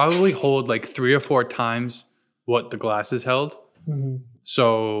probably hold like 3 or 4 times what the glasses held. Mm-hmm.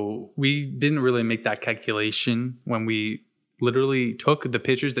 So we didn't really make that calculation when we literally took the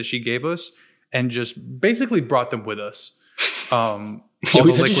pitchers that she gave us and just basically brought them with us. All the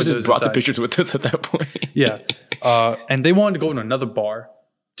liquid just brought the pitchers with us at that point. Yeah. And they wanted to go to another bar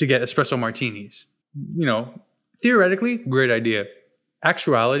to get espresso martinis. You know, theoretically, great idea.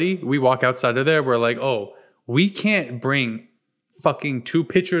 Actuality, we walk outside of there, we're like, oh, we can't bring fucking 2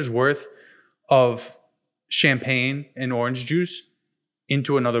 pitchers worth of champagne and orange juice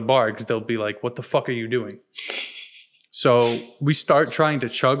into another bar because they'll be like, what the fuck are you doing? So we start trying to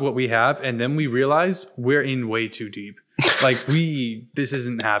chug what we have, and then we realize we're in way too deep. Like this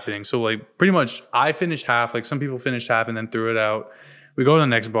isn't happening. So like pretty much I finished half, like some people finished half and then threw it out. We go to the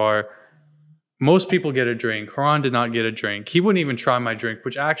next bar. Most people get a drink. Haran did not get a drink. He wouldn't even try my drink,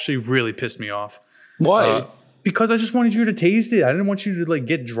 which actually really pissed me off. Why? Because I just wanted you to taste it. I didn't want you to like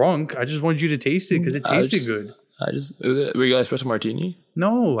get drunk. I just wanted you to taste it because it tasted good. Were you guys espresso martini?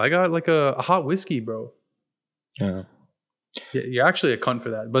 No, I got like a hot whiskey, bro. Yeah. You're actually a cunt for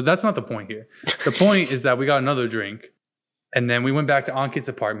that. But that's not the point here. The point is that we got another drink. And then we went back to Ankit's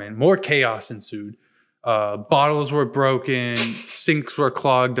apartment. More chaos ensued. Bottles were broken. Sinks were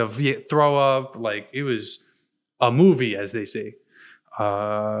clogged of throw up. Like it was a movie, as they say.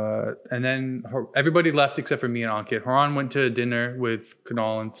 And then everybody left except for me and Ankit. Haran went to dinner with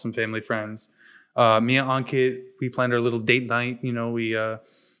Kunal and some family friends. Me and Ankit, we planned our little date night. You know, we were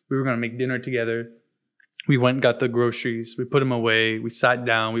going to make dinner together. We went and got the groceries. We put them away. We sat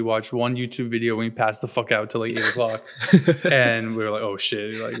down. We watched one YouTube video. And we passed the fuck out till like 8 o'clock. And we were like, oh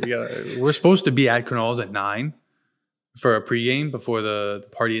shit. Like we're supposed to be at Kunal's at 9 for a pregame before the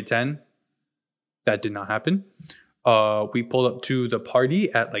party at 10. That did not happen. We pulled up to the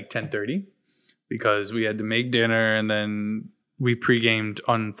party at like 10:30 because we had to make dinner, and then we pre-gamed.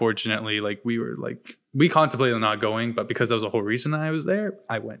 Unfortunately, like we contemplated not going, but because that was the whole reason I was there,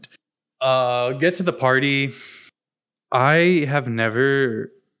 I went. Get to the party. I have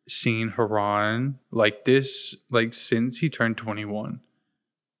never seen Haran like this, like since he turned 21.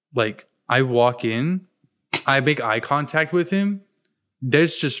 Like I walk in, I make eye contact with him.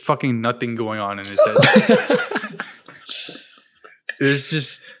 There's just fucking nothing going on in his head. There's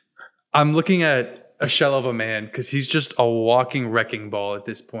just, I'm looking at a shell of a man because he's just a walking wrecking ball at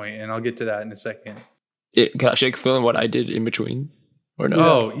this point, and I'll get to that in a second. Can I explain what I did in between? Or no?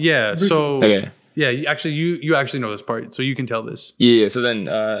 Oh, yeah. So, okay. Yeah, you actually know this part, so you can tell this. Yeah, so then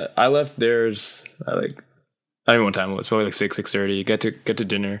I left theirs I don't know what time it was, probably like 6:30. Get to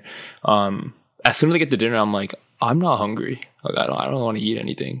dinner. As soon as I get to dinner, I'm like, I'm not hungry. Like I don't want to eat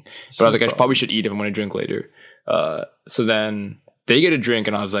anything. But I was like, I probably should eat if I'm going to drink later. So then they get a drink,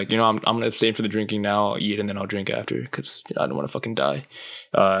 and I was like, I'm gonna abstain for the drinking now. I'll eat, and then I'll drink after because I don't want to fucking die.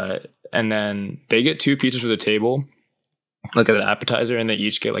 And then they get 2 pizzas for the table, like as an appetizer, and they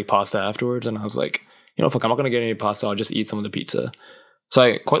each get like pasta afterwards. And I was like, fuck, I'm not gonna get any pasta. I'll just eat some of the pizza. So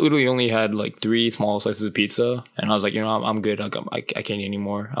I quite literally only had like 3 small slices of pizza, and I was like, I'm good. Like, I can't eat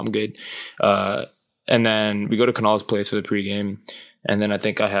anymore. I'm good. And then we go to Kunal's place for the pregame, and then I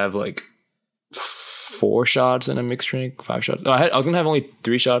think I have like 4 shots in a mixed drink, 5 shots. No, I was gonna have only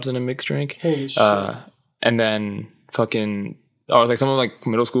 3 shots in a mixed drink. Holy shit! And then fucking. Or like some of like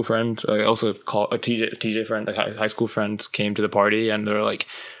middle school friends, I also call a TJ friend, like high school friends came to the party, and they're like,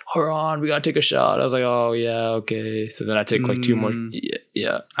 "Hold we gotta take a shot." I was like, "Oh yeah, okay." So then I take like 2 more.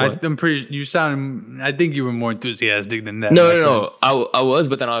 Yeah. I'm pretty. You sound. I think you were more enthusiastic than that. No. I was,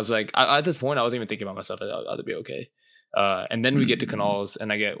 but then I was like, at this point, I wasn't even thinking about myself. I'd be okay. And then we get to Canals,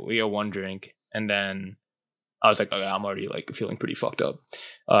 and we get 1 drink, and then I was like, okay, I'm already like feeling pretty fucked up.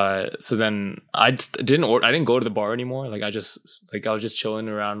 So then I didn't go to the bar anymore. Like I was just chilling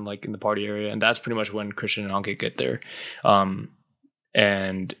around like in the party area, and that's pretty much when Christian and Ankit get there.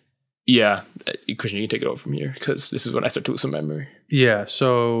 And yeah, Christian, you can take it over from here because this is when I start to lose some memory. Yeah.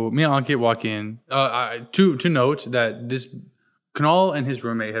 So me and Ankit walk in. To note that this Kunal and his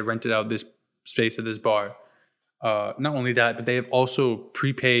roommate had rented out this space at this bar. Not only that, but they have also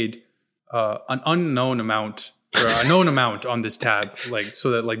prepaid an unknown amount or a known amount on this tab, like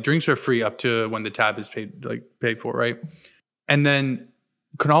so that like drinks are free up to when the tab is paid for, right? And then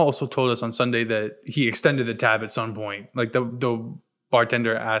Kunal also told us on Sunday that he extended the tab at some point. Like the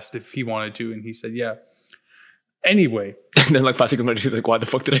bartender asked if he wanted to, and he said yeah. Anyway, and then like 5 seconds later, he's like, "Why the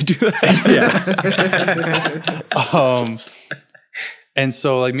fuck did I do that?" Yeah. And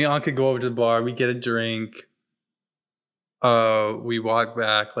so like me and Ankit go over to the bar, we get a drink. We walk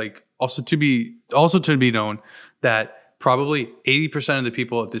back, like also to be known that probably 80% of the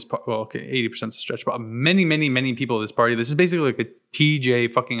people at this party, well, okay, 80% is a stretch, but many people at this party, this is basically like a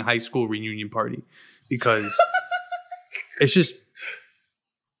TJ fucking high school reunion party because it's just.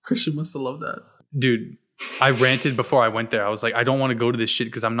 Christian must have loved that. Dude, I ranted before I went there. I was like, I don't want to go to this shit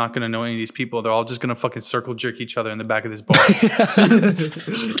because I'm not going to know any of these people. They're all just going to fucking circle jerk each other in the back of this bar.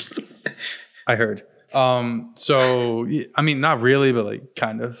 I heard. So I mean, not really, but like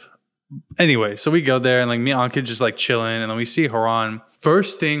kind of. Anyway, so we go there and like me and Ankit just like chilling, and then we see Haran.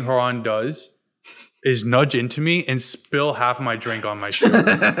 First thing Haran does is nudge into me and spill half my drink on my shirt.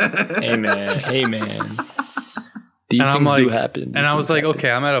 Hey man. These things do happen. And I was like, okay,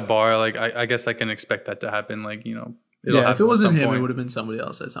 I'm at a bar. Like I guess I can expect that to happen. Like, if it wasn't him, it would have been somebody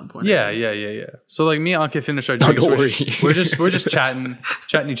else at some point. Yeah. So like me and Ankit finish our drinks. We're just chatting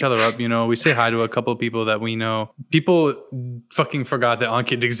each other up. We say hi to a couple of people that we know. People fucking forgot that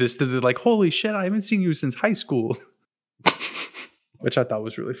Ankit existed. They're like, holy shit, I haven't seen you since high school. Which I thought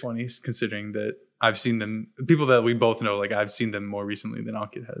was really funny, considering that I've seen them. People that we both know, like I've seen them more recently than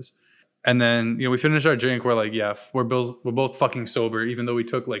Ankit has. And then we finish our drink. We're like, yeah, we're both fucking sober, even though we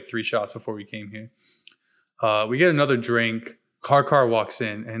took like 3 shots before we came here. We get another drink. Karkar walks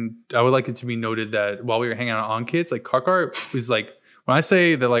in, and I would like it to be noted that while we were hanging out on Kids, like Karkar was like, when I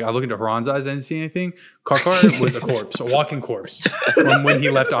say that like I look into Haran's eyes, I didn't see anything. Karkar was a corpse, a walking corpse from when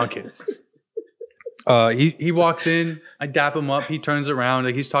he left on Kids. He walks in, I dap him up, he turns around,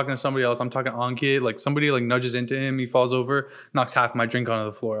 like he's talking to somebody else. I'm talking Ankit, like somebody like nudges into him, he falls over, knocks half my drink onto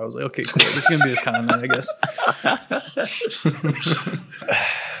the floor. I was like, okay, cool. This is gonna be this kind of night, I guess.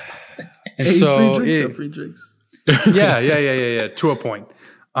 And hey, so free drinks. Yeah. To a point.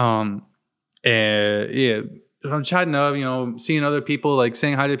 And yeah, I'm chatting up, seeing other people, like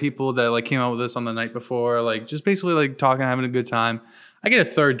saying hi to people that like came out with us on the night before, like just basically like talking, having a good time. I get a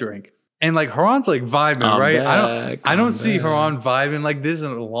 3rd drink. And like Haran's like vibing, right? I don't see Haran vibing like this in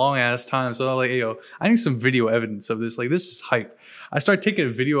a long ass time. So I'm like, hey, I need some video evidence of this. Like this is hype. I start taking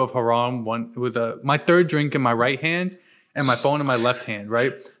a video of Haran with my 3rd drink in my right hand and my phone in my left hand,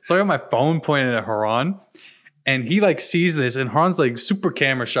 right? So I got my phone pointed at Haran, and he like sees this, and Haran's like super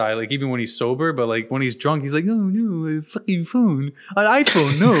camera shy, like even when he's sober, but like when he's drunk, he's like, oh no, a fucking phone, an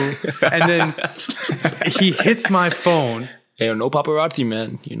iPhone, no. And then he hits my phone. Hey, no paparazzi,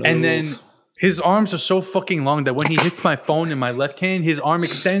 man. And then his arms are so fucking long that when he hits my phone in my left hand, his arm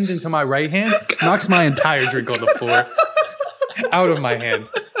extends into my right hand, knocks my entire drink on the floor, out of my hand.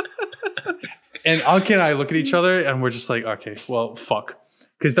 And Ankit and I look at each other, and we're just like, okay, well, fuck.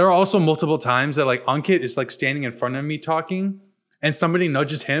 Because there are also multiple times that like Ankit is like standing in front of me talking, and somebody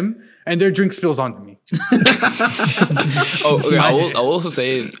nudges him, and their drink spills onto me. Oh, okay. I will also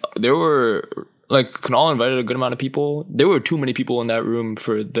say there were. Like, Kunal invited a good amount of people. There were too many people in that room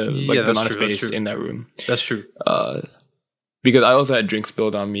for the amount of space in that room. That's true. because I also had drinks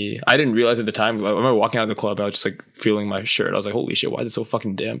spilled on me. I didn't realize at the time. I remember walking out of the club. I was just like feeling my shirt. I was like, "Holy shit! Why is it so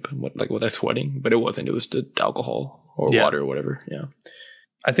fucking damp? Was I sweating?" But it wasn't. It was the alcohol or water or whatever. Yeah.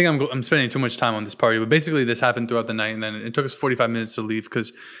 I think I'm spending too much time on this party, but basically this happened throughout the night, and then it took us 45 minutes to leave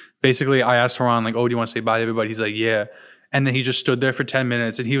because basically I asked Haran like, "Oh, do you want to say bye to everybody?" He's like, "Yeah," and then he just stood there for 10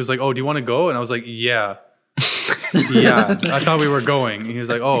 minutes, and he was like, "Oh, do you want to go?" And I was like, "Yeah, yeah." I thought we were going, and he was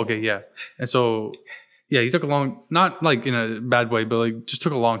like, "Oh, okay, yeah." And so, yeah, he took a long, not like in a bad way, but like just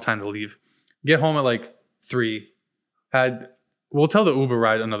took a long time to leave. Get home at like 3. We'll tell the Uber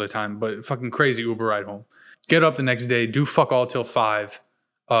ride another time, but fucking crazy Uber ride home. Get up the next day, do fuck all till 5.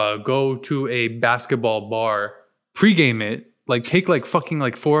 Go to a basketball bar, pregame it, like take like fucking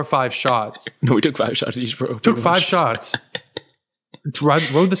like 4 or 5 shots. No, we took 5 shots each, bro. Took 5 shots.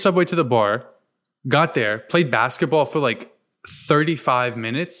 Rode the subway to the bar, got there, played basketball for like 35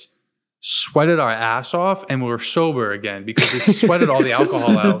 minutes, sweated our ass off, and we were sober again because we sweated all the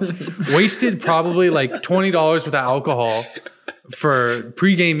alcohol out. Wasted probably like $20 worth of alcohol for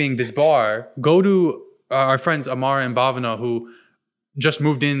pre-gaming this bar. Go to our friends Amara and Bhavana, who just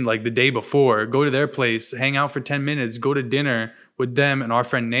moved in like the day before. Go to their place, hang out for 10 minutes, go to dinner with them and our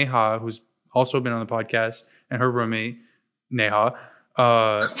friend Neha, who's also been on the podcast, and her roommate Neha,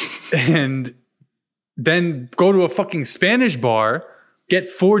 and then go to a fucking Spanish bar, get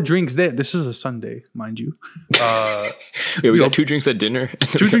 4 drinks there. This is a Sunday, mind you. Yeah, we got 2 drinks at dinner.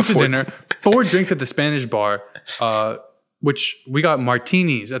 2 drinks at dinner, 4 drinks at the Spanish bar, which we got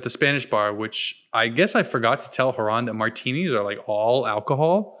martinis at the Spanish bar, which I guess I forgot to tell Haran that martinis are like all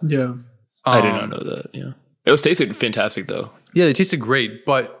alcohol. Yeah. I did not know that. Yeah. It was tasted fantastic though. Yeah, they tasted great.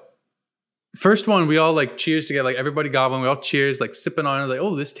 But first one, we all like cheers together. Like everybody got one. We all cheers, like sipping on it. Like,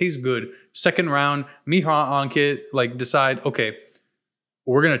 oh, this tastes good. Second round, me, Haran, Ankit, like decide, okay,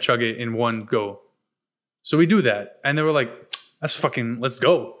 we're going to chug it in one go. So we do that. And they were like, let's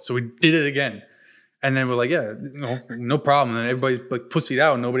go. So we did it again. And then we're like, yeah, no problem. And then everybody like pussied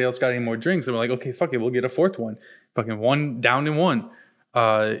out. And nobody else got any more drinks. And we're like, okay, fuck it, we'll get a 4th one. Fucking one down in one.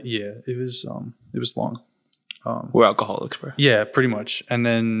 Yeah, it was long. We're alcoholics, bro. Yeah, pretty much. And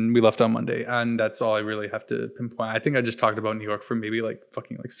then we left on Monday, and that's all I really have to pinpoint. I think I just talked about New York for maybe like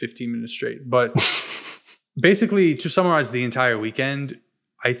fucking like 15 minutes straight. But basically, to summarize the entire weekend,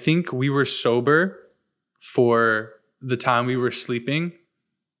 I think we were sober for the time we were sleeping.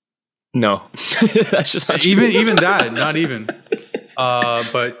 No, that's just not even that, not even.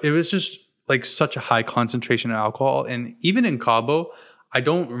 But it was just like such a high concentration of alcohol, and even in Cabo, I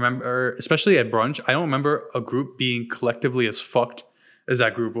don't remember, especially at brunch, I don't remember a group being collectively as fucked as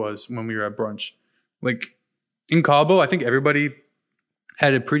that group was when we were at brunch. Like in Cabo, I think everybody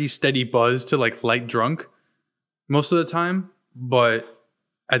had a pretty steady buzz to like light drunk most of the time, but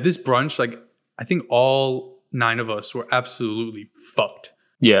at this brunch, like I think all 9 of us were absolutely fucked.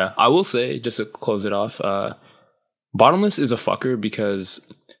 Yeah, I will say, just to close it off, Bottomless is a fucker because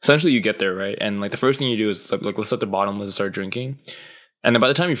essentially you get there, right? And like the first thing you do is like let's set the Bottomless and start drinking. And then by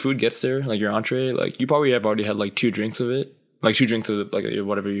the time your food gets there, like your entree, like you probably have already had like 2 drinks of it. Like 2 drinks of like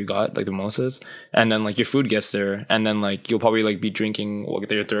whatever you got, like the mimosas. And then like your food gets there, and then like you'll probably like be drinking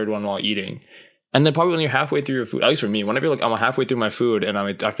like your 3rd one while eating. And then probably when you're halfway through your food, at least for me, whenever like I'm halfway through my food and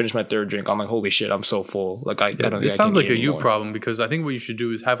I finish my 3rd drink, I'm like, holy shit, I'm so full. Like I don't. This sounds like a you problem, because I think what you should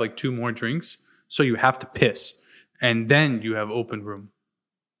do is have like 2 more drinks, so you have to piss, and then you have open room.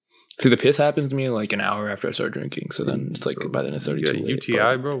 See, the piss happens to me like an hour after I start drinking, so then it's like by then it's already too late.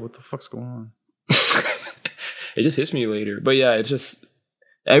 UTI, bro. What the fuck's going on? It just hits me later, but yeah, it's just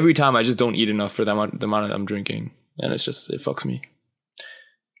every time I just don't eat enough for the amount I'm drinking, and it fucks me.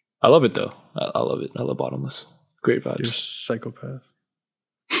 I love it though. I love it. I love Bottomless. Great vibes. You're a psychopath.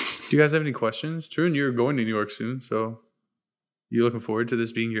 Do you guys have any questions? True, you're going to New York soon, so you looking forward to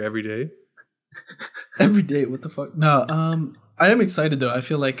this being your everyday? Every day? What the fuck? No, I am excited though. I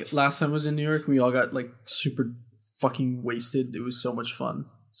feel like last time I was in New York, we all got like super fucking wasted. It was so much fun.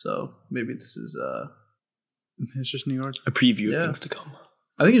 So maybe this is it's just New York. A preview of things to come.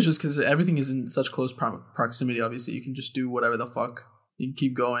 I think it's just because everything is in such close proximity. Obviously, you can just do whatever the fuck. You can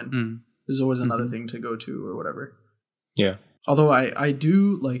keep going. There's always another thing to go to or whatever. Yeah. Although I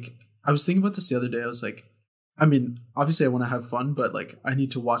do like, I was thinking about this the other day. I was like, I mean, obviously I want to have fun, but like I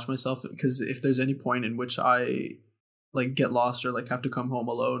need to watch myself, because if there's any point in which I like get lost or like have to come home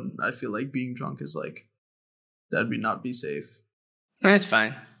alone, I feel like being drunk is like, that'd not be safe. That's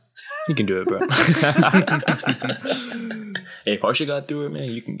fine. You can do it, bro. Hey, Harsha got through it, man.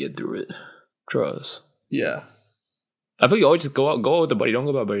 You can get through it. Trust. Yeah. I feel you always just go out with a buddy. Don't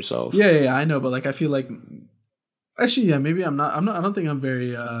go out by yourself. Yeah, I know, but like I feel like, actually, yeah, maybe I'm not. I don't think I'm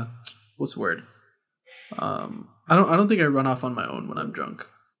very. What's the word? I I don't think I run off on my own when I'm drunk.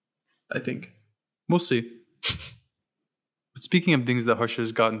 I think. We'll see. But speaking of things that Harsha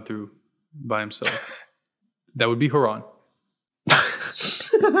has gotten through by himself, that would be Haran.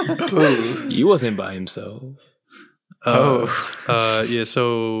 He wasn't by himself. Yeah.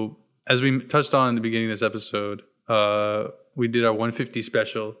 So as we touched on in the beginning of this episode, we did our 150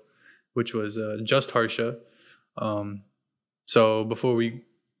 special, which was just Harsha. So before we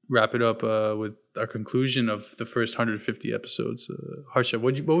wrap it up with our conclusion of the first 150 episodes, Harsha,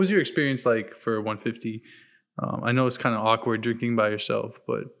 what was your experience like for 150? I know it's kind of awkward drinking by yourself,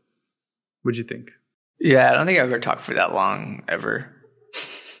 but what'd you think? Yeah, I don't think I've ever talked for that long ever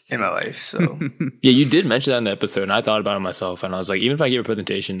in my life. So Yeah, you did mention that in the episode, and I thought about it myself, and I was like, even if I gave a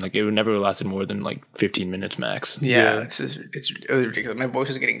presentation, like it would never lasted more than like 15 minutes max. yeah. It was ridiculous. My voice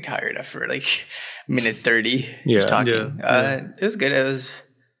was getting tired after like minute 30 just talking. It was good. It was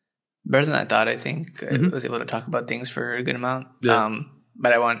better than I thought. I think I was able to talk about things for a good amount. Yeah.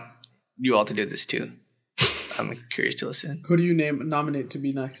 But I want you all to do this too. I'm curious to listen. Who do you nominate to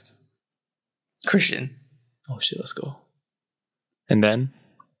be next? Christian. Oh shit, let's go. And then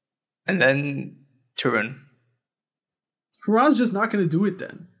Tarun. Haran's just not going to do it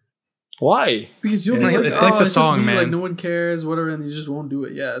then. why? Because you'll be It's like, it's like the it's just song, me, man. like no one cares, whatever, and you just won't do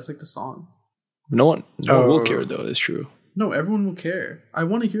it. Yeah, it's like the song. No one will care though. It's true. No, everyone will care. I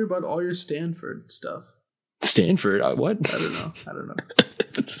want to hear about all your Stanford stuff. Stanford, what? I don't know.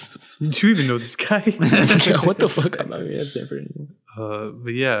 Do you even know this guy? What the fuck? I'm not even at Stanford anymore.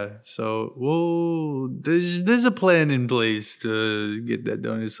 But yeah, so there's a plan in place to get that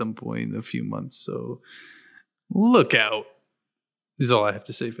done at some point in a few months. So look out. Is all I have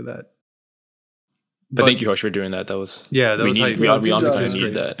to say for that. But thank you, Harsh, for doing that. That was we honestly job. kind of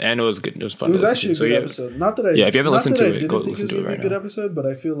needed that, and it was good. It was fun. It was to listen actually a to. good episode. Not that I if you haven't listened to it, go didn't think listen it was to it gonna be right a good now. episode, but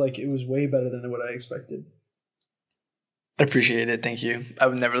I feel like it was way better than what I expected. I appreciate it. Thank you. I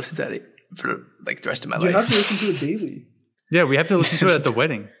would never listen to that for like the rest of my You life. have to listen to it daily. Yeah, we have to listen to it at the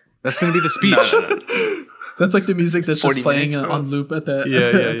wedding. That's going to be the speech. That's like the music that's just 40 playing minutes, bro. on loop at the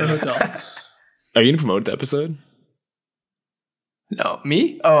Yeah. hotel. Are you gonna promote the episode? No,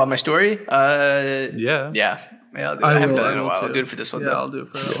 me? Oh, my story? Yeah. Yeah, I'll do it. I I haven't will- done it in I a will while. too. I'll do it for this one. Yeah, though. I'll do it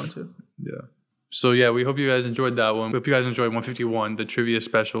for that one too. Yeah. So yeah, we hope you guys enjoyed that one. We hope you guys enjoyed 151, the trivia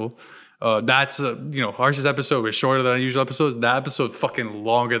special. That's Harsh's episode was shorter than our usual episodes. That episode fucking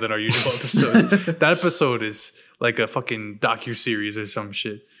longer than our usual episodes. That episode is like a fucking docu-series or some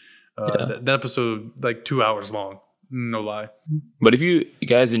shit. That episode like 2 hours long. No lie. But if you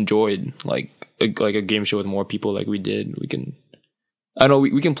guys enjoyed like a game show with more people like we did, we can. I don't know.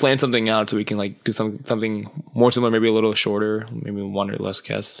 We can plan something out so we can like do something more similar, maybe a little shorter, maybe one or less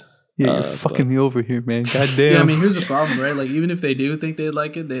guests. Yeah, you're fucking me over here, man. God damn. Yeah, I mean, here's the problem, right? Like, even if they do think they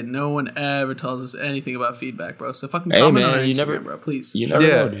like it, no one ever tells us anything about feedback, bro. So fucking comment on our Instagram, bro, please. You never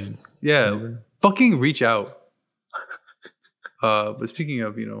know, dude. Yeah, fucking reach out. But speaking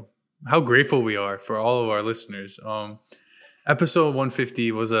of, how grateful we are for all of our listeners. Episode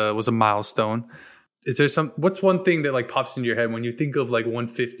 150 was a milestone. Is there what's one thing that like pops into your head when you think of like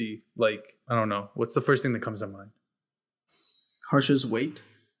 150? Like, I don't know. What's the first thing that comes to mind? Harsha's weight.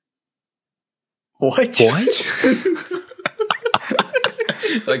 What?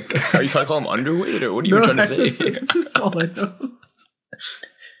 Like, are you trying to call him underweight or what are you trying to say? That's just all I know.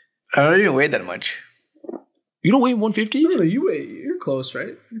 I don't even weigh that much. You don't weigh 150? No, you're close,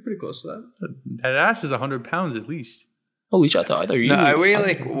 right? You're pretty close to that. That ass is 100 pounds at least. Holy shit, I thought you. No, I weigh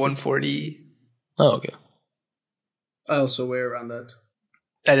like 140. Oh, okay. I also weigh around that.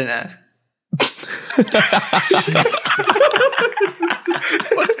 I didn't ask.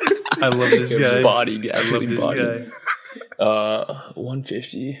 I love this guy. Bodied, I love this guy.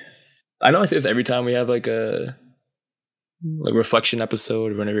 150. I know I say this every time we have like a reflection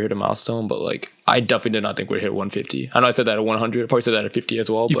episode or whenever we hit a milestone, but like I definitely did not think we'd hit 150. I know I said that at 100. I probably said that at 50 as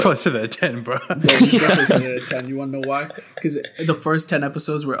well. You but probably said that at 10, bro. Yeah, you definitely said it at 10. You want to know why? Because the first 10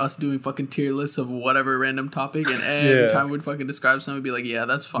 episodes were us doing fucking tier lists of whatever random topic, and every time we'd fucking describe something, we'd be like, yeah,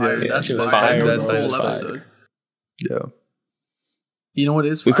 that's fire. Yeah, that's it was fire. fire. That was That's the whole fire. episode. Yeah. You know what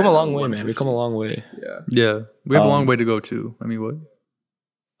is fire? we've come a long way, man. 150. We've come a long way. Yeah. Yeah. We have a long way to go too. I mean, what?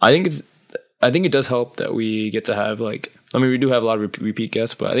 I think it does help that we get to have we do have a lot of repeat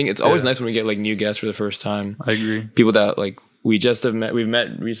guests, but I think it's always nice when we get like new guests for the first time. I agree. People that like we've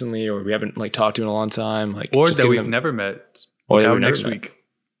met recently or we haven't like talked to in a long time, like Or just that giving we've them- never met. or that Out we've never next met. week.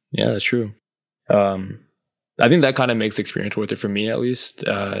 Yeah, that's true. I think that kind of makes the experience worth it for me at least.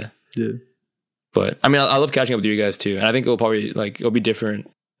 Yeah. But I mean, I love catching up with you guys too, and I think it'll probably it'll be different.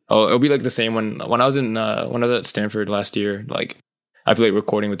 Oh, it'll be like the same when I was at Stanford last year. Like I feel like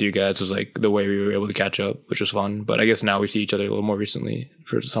recording with you guys was like the way we were able to catch up, which was fun. But I guess now we see each other a little more recently,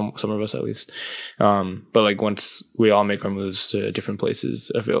 for some of us at least. But like once we all make our moves to different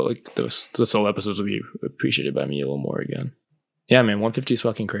places, I feel like the solo episodes will be appreciated by me a little more again. Yeah, man, 150 is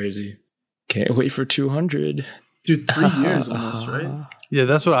fucking crazy. Can't wait for 200. Dude, 3 years almost, right? Yeah,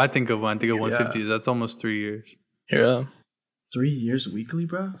 that's what I think of when I think of 150s. That's almost 3 years. Yeah. 3 years weekly,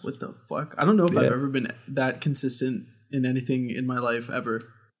 bro? What the fuck? I don't know if I've ever been that consistent in anything in my life ever.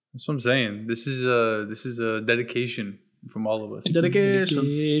 That's what I'm saying. This is a dedication from all of us.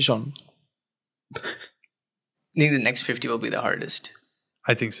 Dedication. I think the next 50 will be the hardest.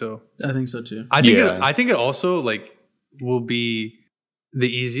 I think so. I think so too. I think it also like will be the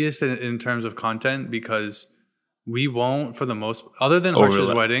easiest in terms of content, because we won't, for the most, other than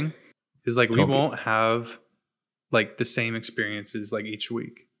Harsh's wedding, is like we won't have like the same experiences like each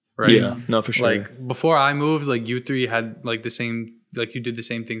week. Right? Yeah, no, for sure. Like before I moved, like you three had like the same, like you did the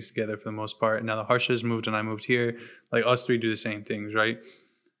same things together for the most part. And now that Harsha's moved and I moved here, like us three do the same things, right?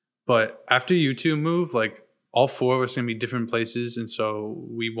 But after you two move, like all four of us are gonna be different places, and so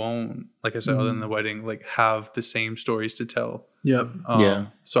we won't, like I said, other than the wedding, like have the same stories to tell. Yep.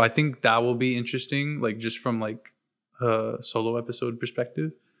 So I think that will be interesting, like just from like a solo episode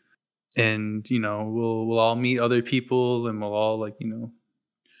perspective. And you know, we'll all meet other people, and we'll all like, you know,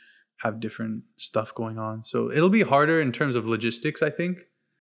 have different stuff going on. So it'll be harder in terms of logistics, I think.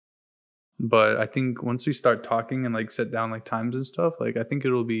 But I think once we start talking and like set down like times and stuff, like I think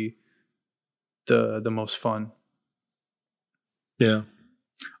it'll be the most fun. Yeah.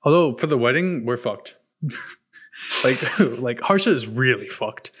 Although for the wedding, we're fucked. like Harsha is really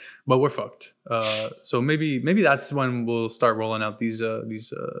fucked, but we're fucked. So maybe that's when we'll start rolling out these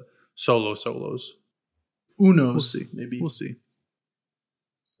solos. Who knows? We'll see. Maybe. We'll see.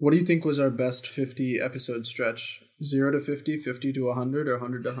 What do you think was our best 50 episode stretch? 0 to 50, 50 to 100, or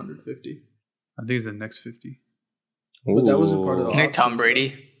 100 to 150? I think it's the next 50. But that wasn't part of the Like Tom options, Brady.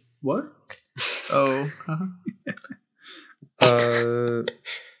 so. What? Oh.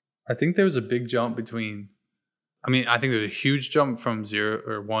 I think there was a big jump between. I mean, I think there's a huge jump from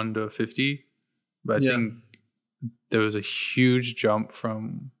 1 to 50, but I think there was a huge jump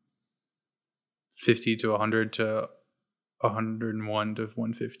from 50 to 100 to 101 to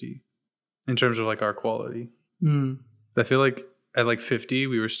 150 in terms of like our quality. I feel like at like 50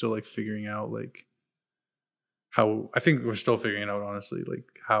 we were still like figuring out like how, I think we're still figuring out, honestly, like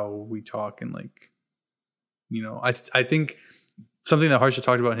how we talk, and like, you know, I think something that Harsha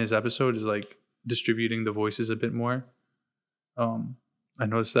talked about in his episode is like distributing the voices a bit more. I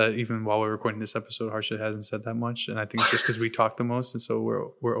noticed that even while we're recording this episode, Harsha hasn't said that much, and I think it's just because we talk the most, and so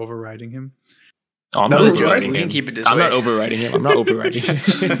we're overriding him. Oh, I'm not overriding we him. can keep it this I'm way. not overriding him. I'm not overriding him.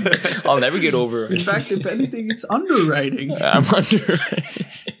 I'll never get over it. In fact, if anything, it's underwriting. I'm underwriting.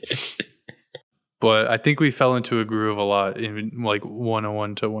 But I think we fell into a groove a lot in like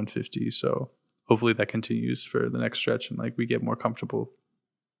 101 to 150. So hopefully that continues for the next stretch, and like we get more comfortable.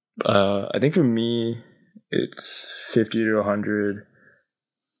 I think for me, it's 50 to 100.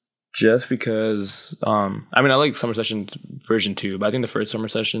 Just because, I mean, I like Summer Sessions version 2, but I think the first Summer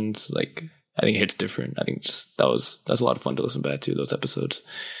Sessions, like, I think it hits different. I think just that's a lot of fun to listen back to, those episodes.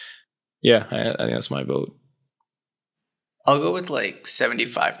 Yeah, I think that's my vote. I'll go with like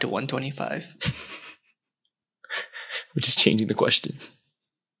 75 to 125. We're just changing the question.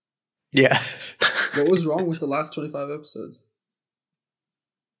 Yeah. What was wrong with the last 25 episodes?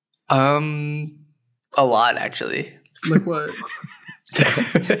 A lot, actually. Like what?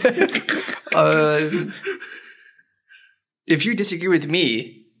 If you disagree with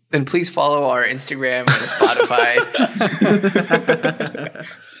me, then please follow our Instagram and Spotify.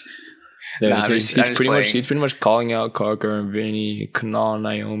 He's pretty much calling out Karka and Vinny, Kanal,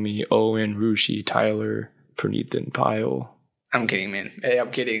 Naomi, Owen, Rushi, Tyler, Praneeth, and Pyle. I'm kidding, man. Hey,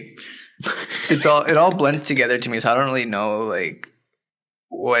 I'm kidding. It all blends together to me, so I don't really know like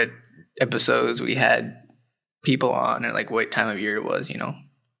what episodes we had people on, or like what time of year it was, you know.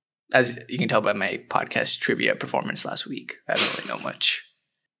 As you can tell by my podcast trivia performance last week, I don't really know much.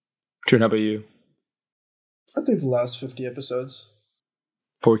 True, how about you? I think the last 50 episodes.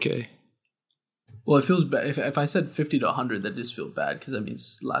 4K. Well, it feels bad. If I said 50 to 100, that just feels bad, because that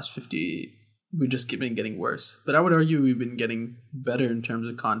means the last 50, we've just been getting worse. But I would argue we've been getting better in terms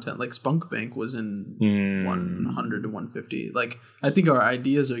of content. Like Spunk Bank was in 100 to 150. Like, I think our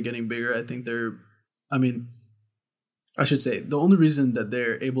ideas are getting bigger. I think I should say the only reason that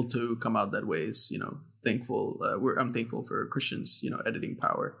they're able to come out that way is, you know, thankful. I'm thankful for Christian's, you know, editing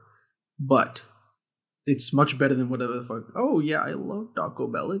power. But it's much better than whatever the fuck. Oh yeah, I love Taco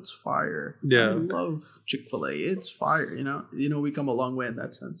Bell. It's fire. Yeah. I love Chick-fil-A. It's fire. We come a long way in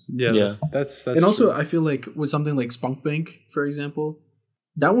that sense. Yeah. That's and also, true. I feel like with something like Spunk Bank, for example,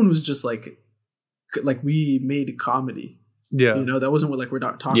 that one was just like we made comedy. Yeah. That wasn't what like we're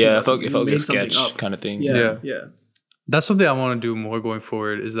not talking. Yeah, about it felt like a sketch kind of thing. Yeah. That's something I want to do more going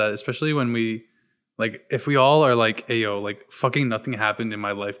forward. Is that especially when we. Like, if we all are like, hey, yo, like, fucking nothing happened in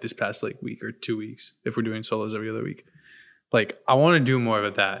my life this past, like, week or 2 weeks, if we're doing solos every other week. Like, I want to do more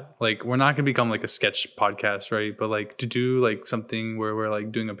of that. Like, we're not going to become, like, a sketch podcast, right? But, like, to do, like, something where we're,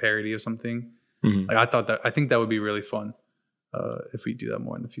 like, doing a parody of something. Mm-hmm. Like, I think that would be really fun if we do that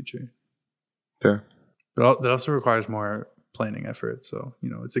more in the future. Fair. But that also requires more planning effort. So,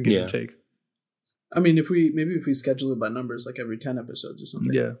 it's a give and take. I mean, if we schedule it by numbers, like every 10 episodes or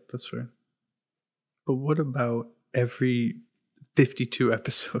something. Yeah, that's fair. But what about every 52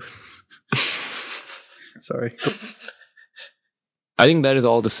 episodes? Sorry. I think that is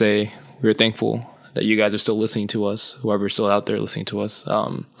all to say. We're thankful that you guys are still listening to us, whoever's still out there listening to us.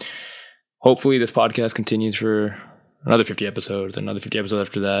 Hopefully this podcast continues for another 50 episodes, another 50 episodes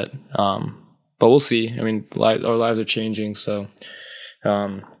after that. But we'll see. I mean, our lives are changing, so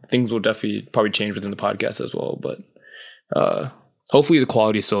things will definitely probably change within the podcast as well. But hopefully the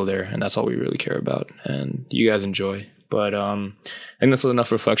quality is still there, and that's all we really care about, and you guys enjoy. But I think that's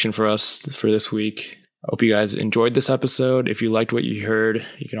enough reflection for us for this week. I hope you guys enjoyed this episode. If you liked what you heard,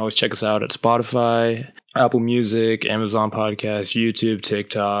 you can always check us out at Spotify, Apple Music, Amazon Podcasts, YouTube,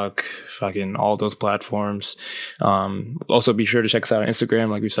 TikTok, fucking all those platforms. Also, be sure to check us out on Instagram,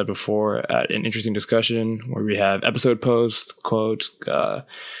 like we said before, at An Interesting Discussion, where we have episode posts, quotes,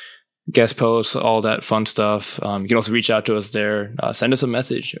 guest posts, all that fun stuff. You can also reach out to us there. Send us a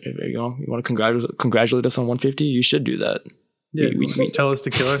message. If you want to congratulate us on 150, you should do that. Yeah, we tell us to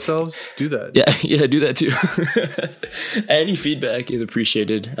kill ourselves. Do that. Yeah, do that too. Any feedback is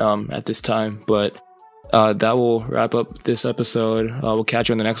appreciated at this time. But that will wrap up this episode. We'll catch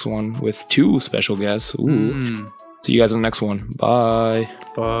you on the next one with 2 special guests. Ooh. See you guys on the next one. Bye.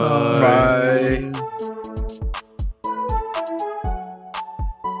 Bye. Bye.